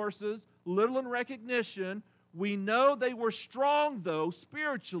resources, little in recognition. We know they were strong, though,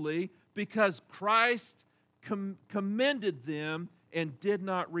 spiritually, because Christ commended them and did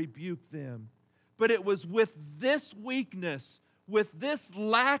not rebuke them. But it was with this weakness, with this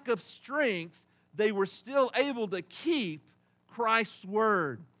lack of strength, they were still able to keep Christ's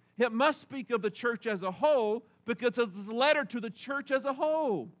word. It must speak of the church as a whole because it's a letter to the church as a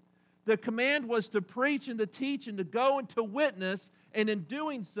whole. The command was to preach and to teach and to go and to witness, and in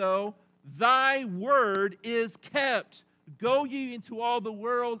doing so, thy word is kept. Go ye into all the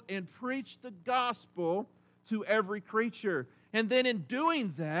world and preach the gospel to every creature. And then in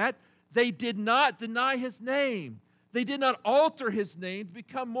doing that, they did not deny His name. They did not alter His name to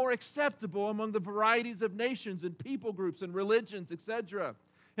become more acceptable among the varieties of nations and people groups and religions, etc.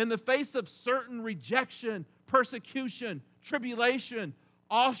 In the face of certain rejection, persecution, tribulation,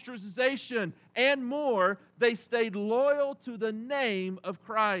 ostracization, and more, they stayed loyal to the name of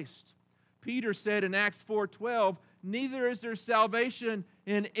Christ. Peter said in Acts 4:12, "Neither is there salvation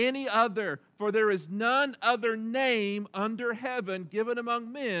in any other, for there is none other name under heaven given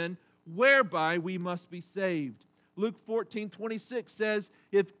among men whereby we must be saved." Luke 14:26 says,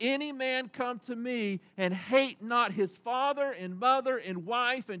 "If any man come to me and hate not his father and mother and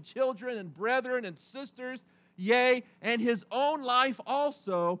wife and children and brethren and sisters, yea, and his own life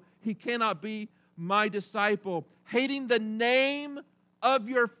also, he cannot be my disciple." Hating the name of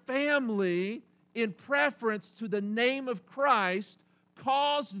your family in preference to the name of Christ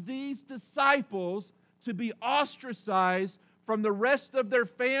caused these disciples to be ostracized from the rest of their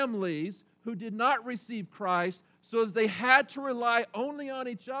families who did not receive Christ, so that they had to rely only on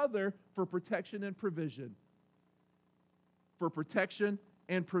each other for protection and provision. For protection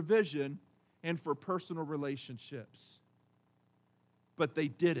and provision and for personal relationships. But they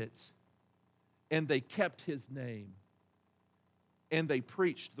did it, and they kept His name, and they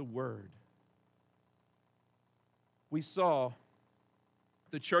preached the word. We saw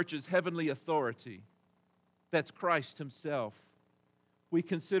the church's heavenly authority. That's Christ Himself. We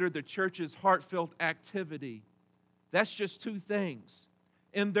considered the church's heartfelt activity. That's just 2 things.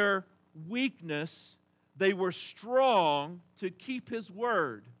 In their weakness, they were strong to keep His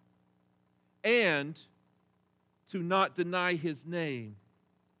word and to not deny His name.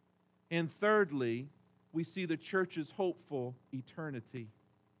 And thirdly, we see the church's hopeful eternity.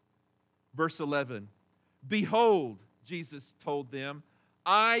 Verse 11, "Behold," Jesus told them,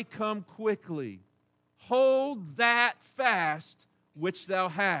 "I come quickly. Hold that fast which thou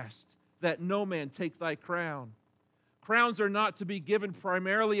hast, that no man take thy crown." Crowns are not to be given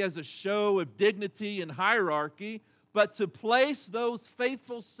primarily as a show of dignity and hierarchy, but to place those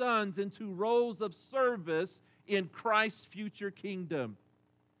faithful sons into roles of service in Christ's future kingdom.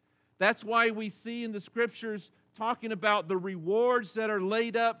 That's why we see in the Scriptures talking about the rewards that are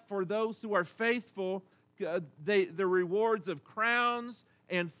laid up for those who are faithful, the rewards of crowns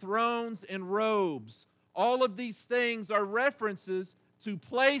and thrones and robes. All of these things are references to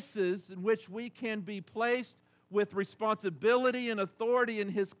places in which we can be placed with responsibility and authority in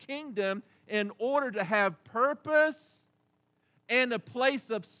His kingdom in order to have purpose and a place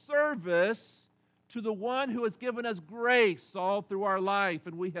of service to the one who has given us grace all through our life,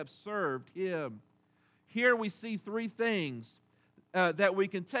 and we have served him. Here we see three things that we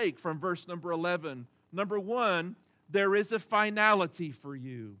can take from verse number 11. Number one, there is a finality for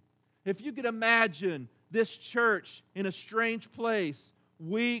you. If you could imagine this church in a strange place,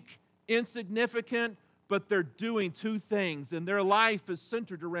 weak, insignificant, but they're doing two things, and their life is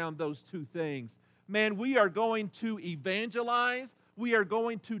centered around those two things. Man, we are going to evangelize. We are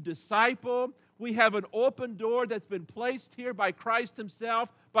going to disciple. We have an open door that's been placed here by Christ himself.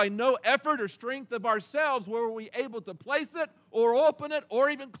 By no effort or strength of ourselves were we able to place it or open it or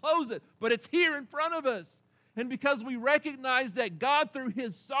even close it. But it's here in front of us. And because we recognize that God, through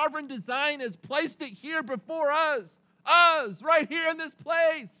his sovereign design, has placed it here before us, right here in this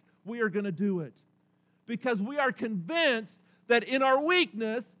place, we are going to do it. Because we are convinced that in our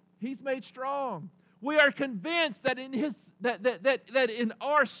weakness, he's made strong. We are convinced that in that in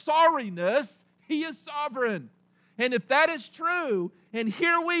our sorriness, he is sovereign. And if that is true, and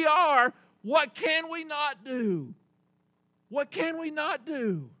here we are, what can we not do? What can we not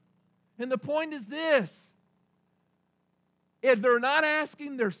do? And the point is this. If they're not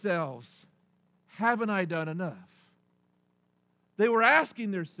asking themselves, haven't I done enough? They were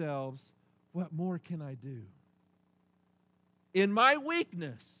asking themselves, what more can I do? In my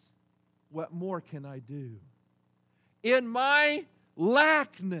weakness, what more can I do? In my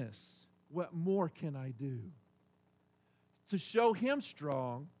lackness, what more can I do? To show him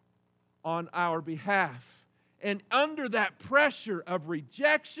strong on our behalf. And under that pressure of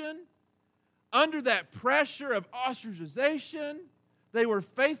rejection, under that pressure of ostracization, they were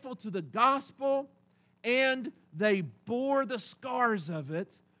faithful to the gospel and they bore the scars of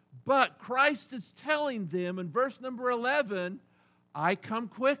it. But Christ is telling them in verse number 11, I come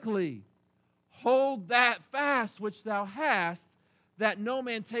quickly. Hold that fast which thou hast, that no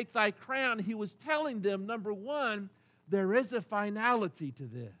man take thy crown. He was telling them, number one, there is a finality to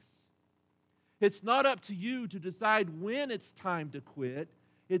this. It's not up to you to decide when it's time to quit.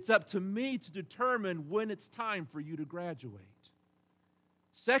 It's up to me to determine when it's time for you to graduate.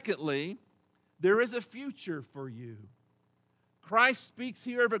 Secondly, there is a future for you. Christ speaks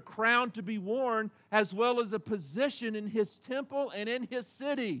here of a crown to be worn as well as a position in his temple and in his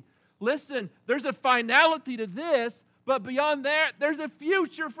city. Listen, there's a finality to this, but beyond that, there's a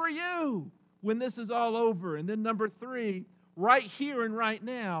future for you when this is all over. And then number three, right here and right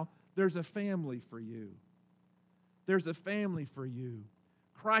now, there's a family for you. There's a family for you.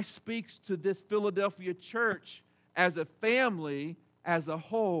 Christ speaks to this Philadelphia church as a family, as a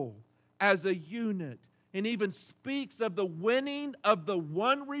whole, as a unit, and even speaks of the winning of the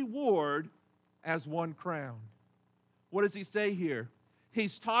one reward as one crown. What does he say here?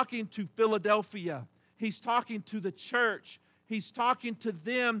 He's talking to Philadelphia. He's talking to the church. He's talking to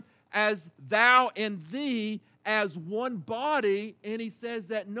them as thou and thee as one body, and he says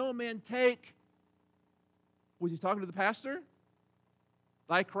that no man take, was he talking to the pastor?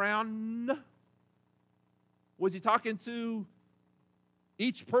 Thy crown? Was he talking to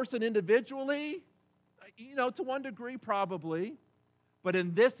each person individually? You know, to one degree probably. But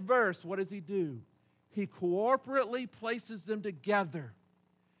in this verse, what does he do? He corporately places them together.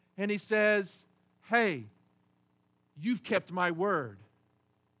 And he says, hey, you've kept my word.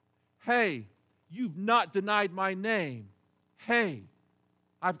 Hey, you've not denied my name. Hey,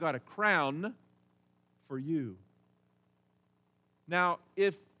 I've got a crown for you. Now,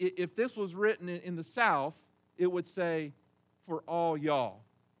 if this was written in the South, it would say, for all y'all.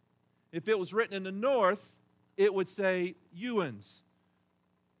 If it was written in the North, it would say, Ewans.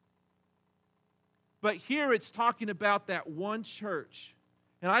 But here it's talking about that one church.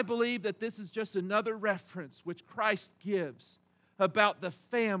 And I believe that this is just another reference which Christ gives about the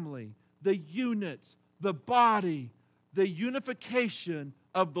family, the unit, the body, the unification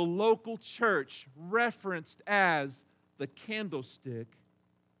of the local church, referenced as the candlestick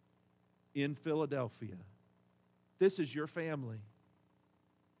in Philadelphia. This is your family.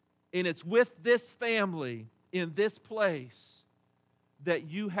 And it's with this family in this place that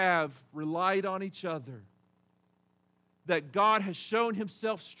you have relied on each other, that God has shown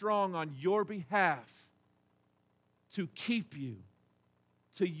himself strong on your behalf to keep you,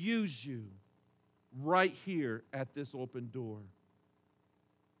 to use you right here at this open door.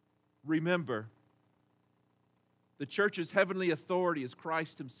 Remember, the church's heavenly authority is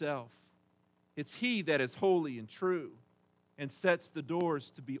Christ himself. It's he that is holy and true and sets the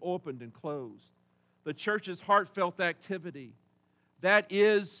doors to be opened and closed. The church's heartfelt activity, that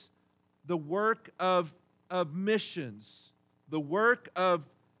is the work of missions, the work of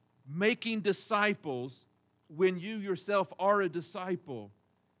making disciples, when you yourself are a disciple,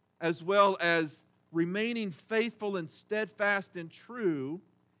 as well as remaining faithful and steadfast and true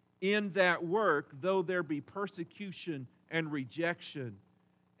in that work, though there be persecution and rejection.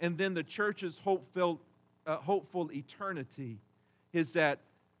 And then the church's hopeful eternity is that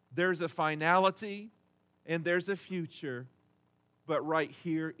there's a finality and there's a future, but right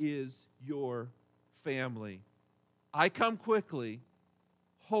here is your family. I come quickly.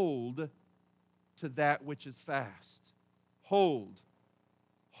 Hold to that which is fast. Hold.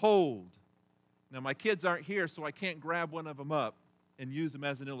 Hold. Now, my kids aren't here, so I can't grab one of them up and use them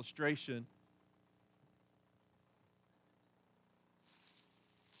as an illustration.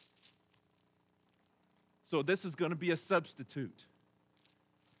 So this is going to be a substitute.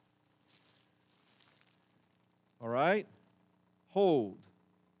 All right? Hold.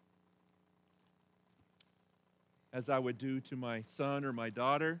 As I would do to my son or my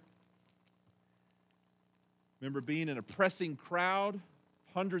daughter. Remember being in a pressing crowd,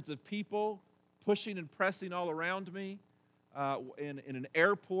 hundreds of people pushing and pressing all around me, in an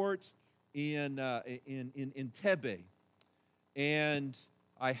airport in Entebbe. And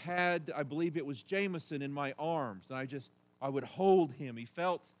I had, I believe it was Jameson in my arms, and I would hold him. He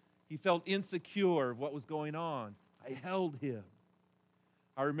felt insecure of what was going on. I held him.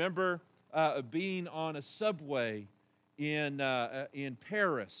 I remember being on a subway in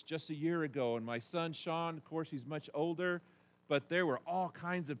Paris just a year ago, and my son Sean, of course, he's much older, but there were all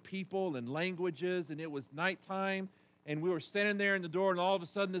kinds of people and languages, and it was nighttime, and we were standing there in the door, and all of a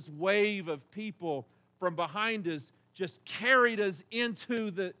sudden this wave of people from behind us just carried us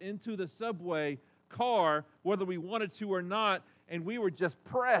into the subway car, whether we wanted to or not, and we were just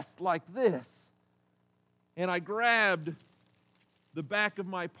pressed like this. And I grabbed the back of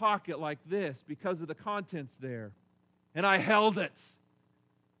my pocket like this because of the contents there, and I held it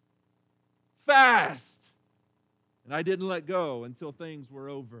fast. And I didn't let go until things were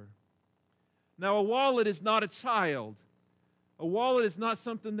over. Now, a wallet is not a child. A wallet is not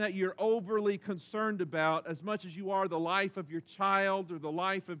something that you're overly concerned about as much as you are the life of your child or the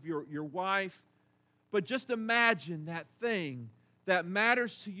life of your wife. But just imagine that thing that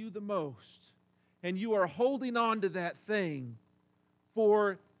matters to you the most, and you are holding on to that thing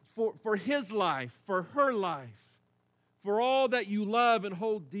for his life, for her life, for all that you love and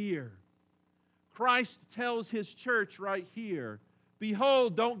hold dear. Christ tells his church right here,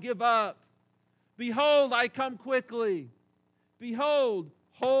 behold, don't give up. Behold, I come quickly. Behold,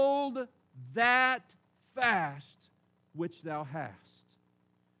 hold that fast which thou hast.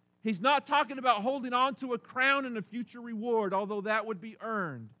 He's not talking about holding on to a crown and a future reward, although that would be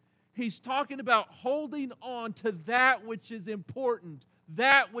earned. He's talking about holding on to that which is important,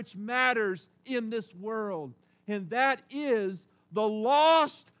 that which matters in this world. And that is the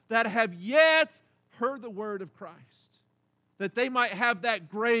lost that have yet heard the word of Christ, that they might have that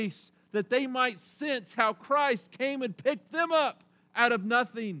grace, that they might sense how Christ came and picked them up out of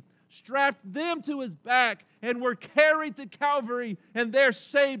nothing, strapped them to his back, and were carried to Calvary, and they're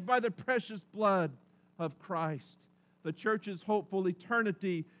saved by the precious blood of Christ. The church's hopeful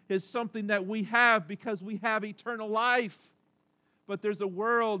eternity is something that we have because we have eternal life. But there's a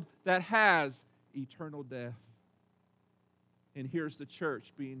world that has eternal death. And here's the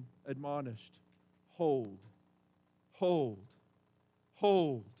church being admonished. Hold, hold,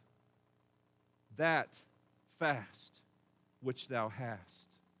 hold that fast which thou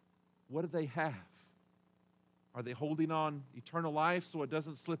hast. What do they have? Are they holding on eternal life so it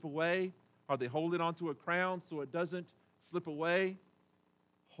doesn't slip away? Are they holding on to a crown so it doesn't slip away?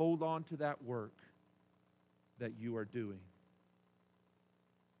 Hold on to that work that you are doing.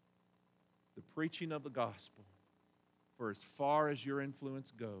 The preaching of the gospel, for as far as your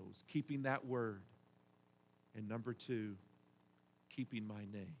influence goes, keeping that word. And number two, keeping my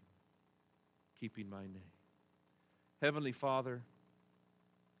name. Keeping my name. Heavenly Father,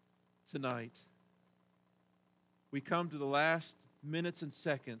 tonight, we come to the last minutes and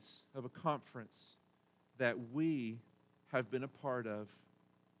seconds of a conference that we have been a part of.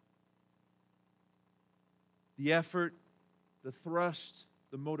 The effort, the thrust,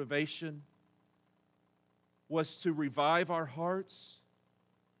 the motivation was to revive our hearts,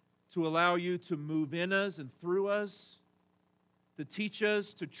 to allow you to move in us and through us, to teach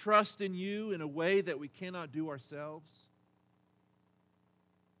us to trust in you in a way that we cannot do ourselves,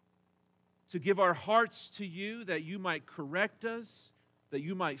 to give our hearts to you that you might correct us, that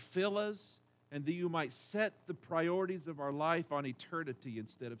you might fill us, and that you might set the priorities of our life on eternity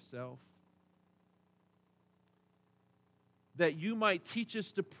instead of self. That you might teach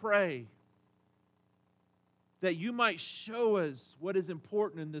us to pray, that you might show us what is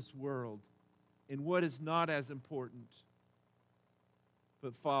important in this world, and what is not as important.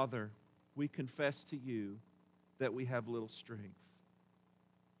 But Father, we confess to you that we have little strength.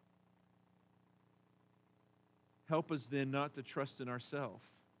 Help us then not to trust in ourselves,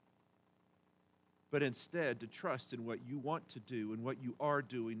 but instead to trust in what you want to do and what you are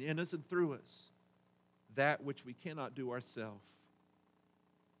doing in us and through us, that which we cannot do ourselves.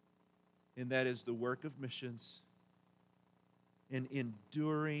 And that is the work of missions and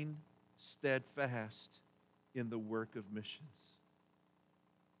enduring steadfast in the work of missions.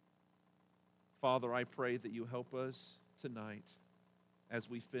 Father, I pray that you help us tonight as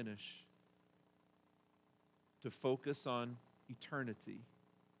we finish to focus on eternity,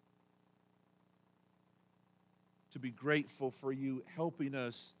 to be grateful for you helping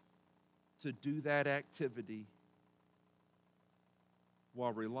us to do that activity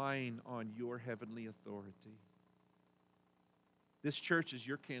while relying on your heavenly authority. This church is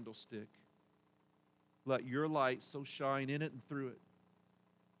your candlestick. Let your light so shine in it and through it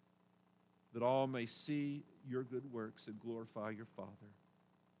that all may see your good works and glorify your Father.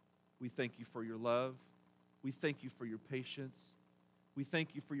 We thank you for your love. We thank you for your patience. We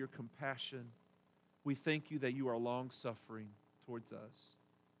thank you for your compassion. We thank you that you are long-suffering towards us.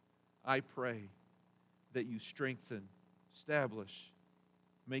 I pray that you strengthen, establish,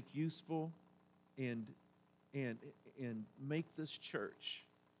 make useful, and make this church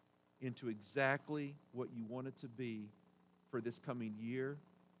into exactly what you want it to be for this coming year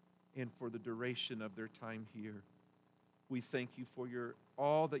and for the duration of their time here. We thank you for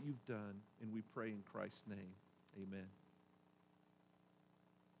all that you've done, and we pray in Christ's name. Amen.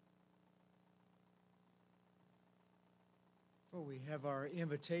 Before we have our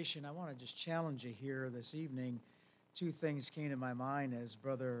invitation, I want to just challenge you here this evening. Two things came to my mind as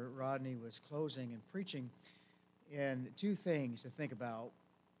Brother Rodney was closing and preaching, and two things to think about.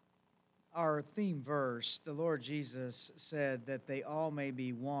 Our theme verse, the Lord Jesus said that they all may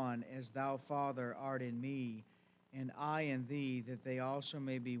be one, as thou, Father, art in me, and I in thee, that they also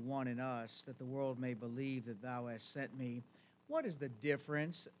may be one in us, that the world may believe that thou hast sent me. What is the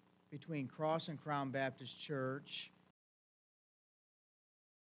difference between Cross and Crown Baptist Church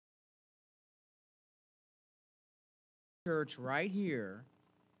right here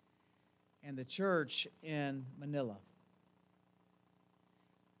and the church in Manila?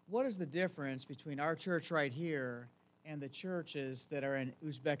 What is the difference between our church right here and the churches that are in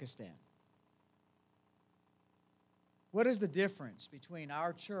Uzbekistan? What is the difference between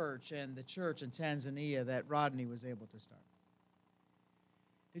our church and the church in Tanzania that Rodney was able to start?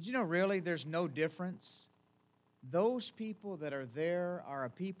 Did you know really there's no difference? Those people that are there are a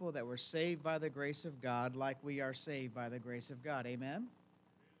people that were saved by the grace of God like we are saved by the grace of God. Amen?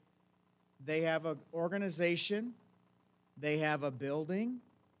 They have an organization. They have a building.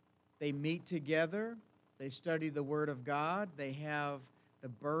 They meet together. They study the Word of God. They have the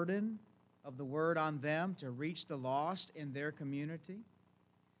burden of the Word on them to reach the lost in their community.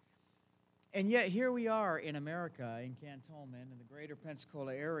 And yet here we are in America, in Cantonment, in the greater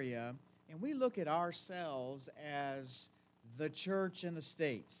Pensacola area, and we look at ourselves as the church in the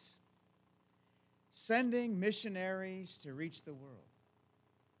States, sending missionaries to reach the world.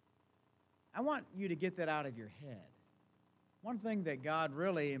 I want you to get that out of your head. One thing that God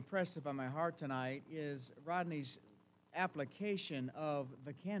really impressed upon my heart tonight is Rodney's application of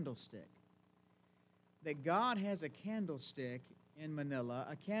the candlestick. That God has a candlestick in Manila,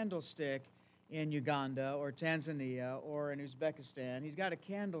 a candlestick in Uganda or Tanzania or in Uzbekistan. He's got a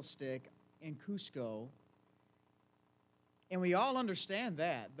candlestick in Cusco. And we all understand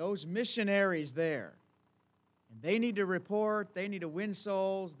that. Those missionaries there, and they need to report, they need to win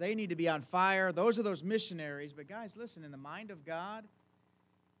souls, they need to be on fire. Those are those missionaries. But guys, listen, in the mind of God,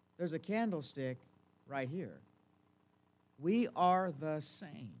 there's a candlestick right here. We are the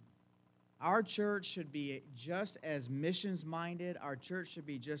same. Our church should be just as missions-minded. Our church should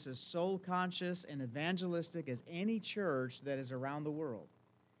be just as soul-conscious and evangelistic as any church that is around the world.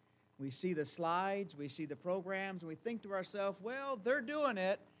 We see the slides, we see the programs, and we think to ourselves, well, they're doing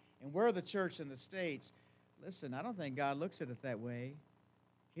it, and we're the church in the States. Listen, I don't think God looks at it that way.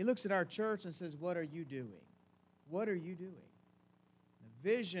 He looks at our church and says, what are you doing? What are you doing? The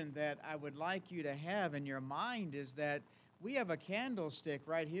vision that I would like you to have in your mind is that we have a candlestick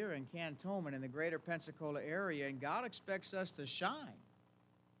right here in Cantonment in the greater Pensacola area, and God expects us to shine,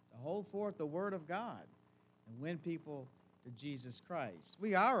 to hold forth the Word of God, and win people to Jesus Christ.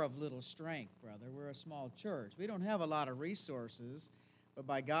 We are of little strength, brother. We're a small church. We don't have a lot of resources, but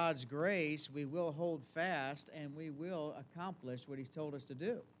by God's grace, we will hold fast, and we will accomplish what He's told us to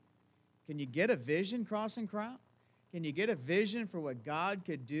do. Can you get a vision, Cross and Crown? Can you get a vision for what God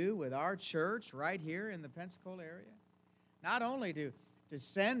could do with our church right here in the Pensacola area? Not only to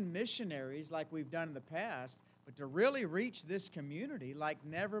send missionaries like we've done in the past, but to really reach this community like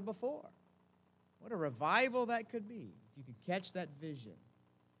never before. What a revival that could be if you could catch that vision.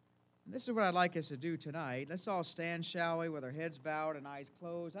 And this is what I'd like us to do tonight. Let's all stand, shall we, with our heads bowed and eyes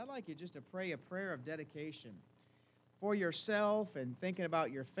closed. I'd like you just to pray a prayer of dedication for yourself and thinking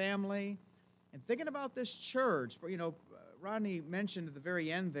about your family and thinking about this church. You know, Rodney mentioned at the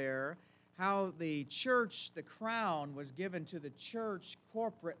very end there how the church, the crown, was given to the church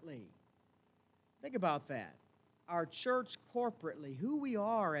corporately. Think about that. Our church corporately, who we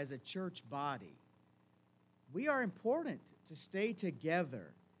are as a church body. We are important to stay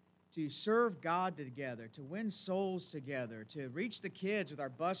together, to serve God together, to win souls together, to reach the kids with our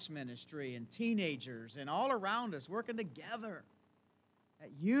bus ministry and teenagers and all around us working together.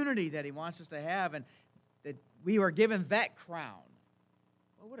 That unity that He wants us to have, and that we are given that crown.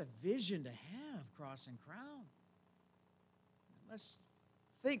 Well, what a vision to have, Cross and Crown. Let's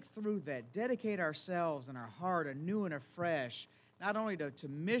think through that. Dedicate ourselves and our heart anew and afresh, not only to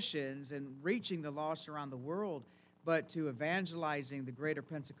missions and reaching the lost around the world, but to evangelizing the greater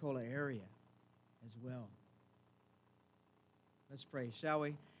Pensacola area as well. Let's pray, shall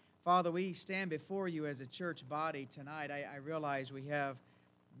we? Father, we stand before you as a church body tonight. I realize we have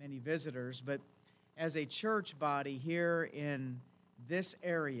many visitors, but as a church body here in this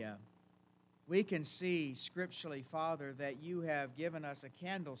area, we can see scripturally, Father, that you have given us a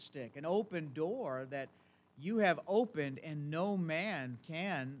candlestick, an open door that you have opened and no man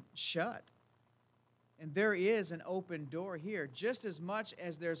can shut. And there is an open door here. Just as much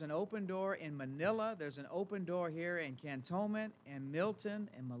as there's an open door in Manila, there's an open door here in Cantonment and Milton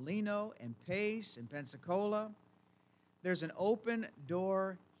and Molino and Pace and Pensacola. There's an open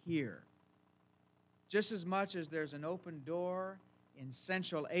door here. Just as much as there's an open door in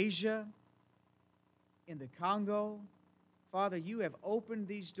Central Asia, in the Congo. Father, you have opened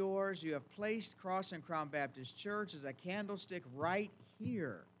these doors. You have placed Cross and Crown Baptist Church as a candlestick right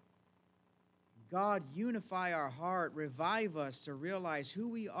here. God, unify our heart. Revive us to realize who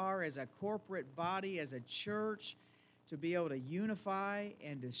we are as a corporate body, as a church, to be able to unify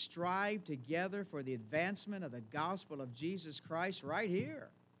and to strive together for the advancement of the gospel of Jesus Christ right here.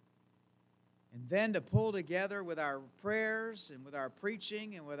 And then to pull together with our prayers and with our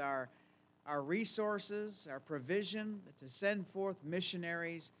preaching and with our resources, our provision, to send forth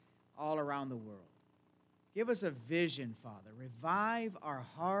missionaries all around the world. Give us a vision, Father. Revive our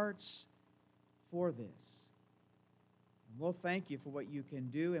hearts for this. And we'll thank you for what you can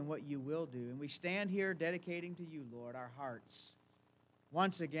do and what you will do. And we stand here dedicating to you, Lord, our hearts,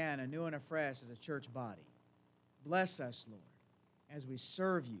 once again, anew and afresh as a church body. Bless us, Lord, as we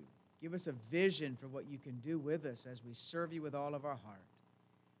serve you. Give us a vision for what you can do with us as we serve you with all of our heart.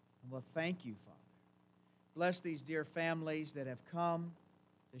 And we'll thank you, Father. Bless these dear families that have come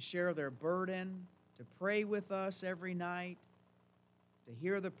to share their burden, to pray with us every night, to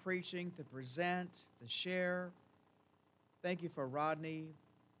hear the preaching, to present, to share. Thank you for Rodney.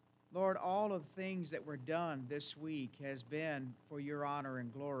 Lord, all of the things that were done this week has been for your honor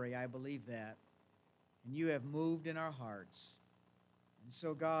and glory. I believe that. And you have moved in our hearts. And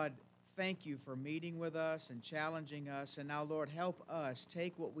so, God, thank you for meeting with us and challenging us. And now, Lord, help us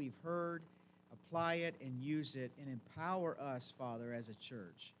take what we've heard, apply it, and use it, and empower us, Father, as a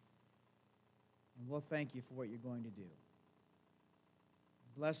church. And we'll thank you for what you're going to do.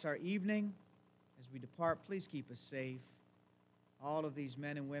 Bless our evening. As we depart, please keep us safe. All of these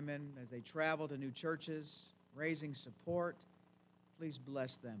men and women, as they travel to new churches, raising support, please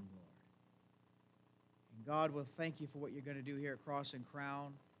bless them, Lord. And God, will thank you for what you're going to do here at Cross and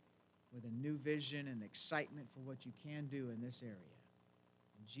Crown with a new vision and excitement for what you can do in this area.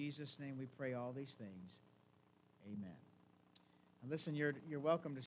 In Jesus' name we pray all these things. Amen. And listen, you're welcome to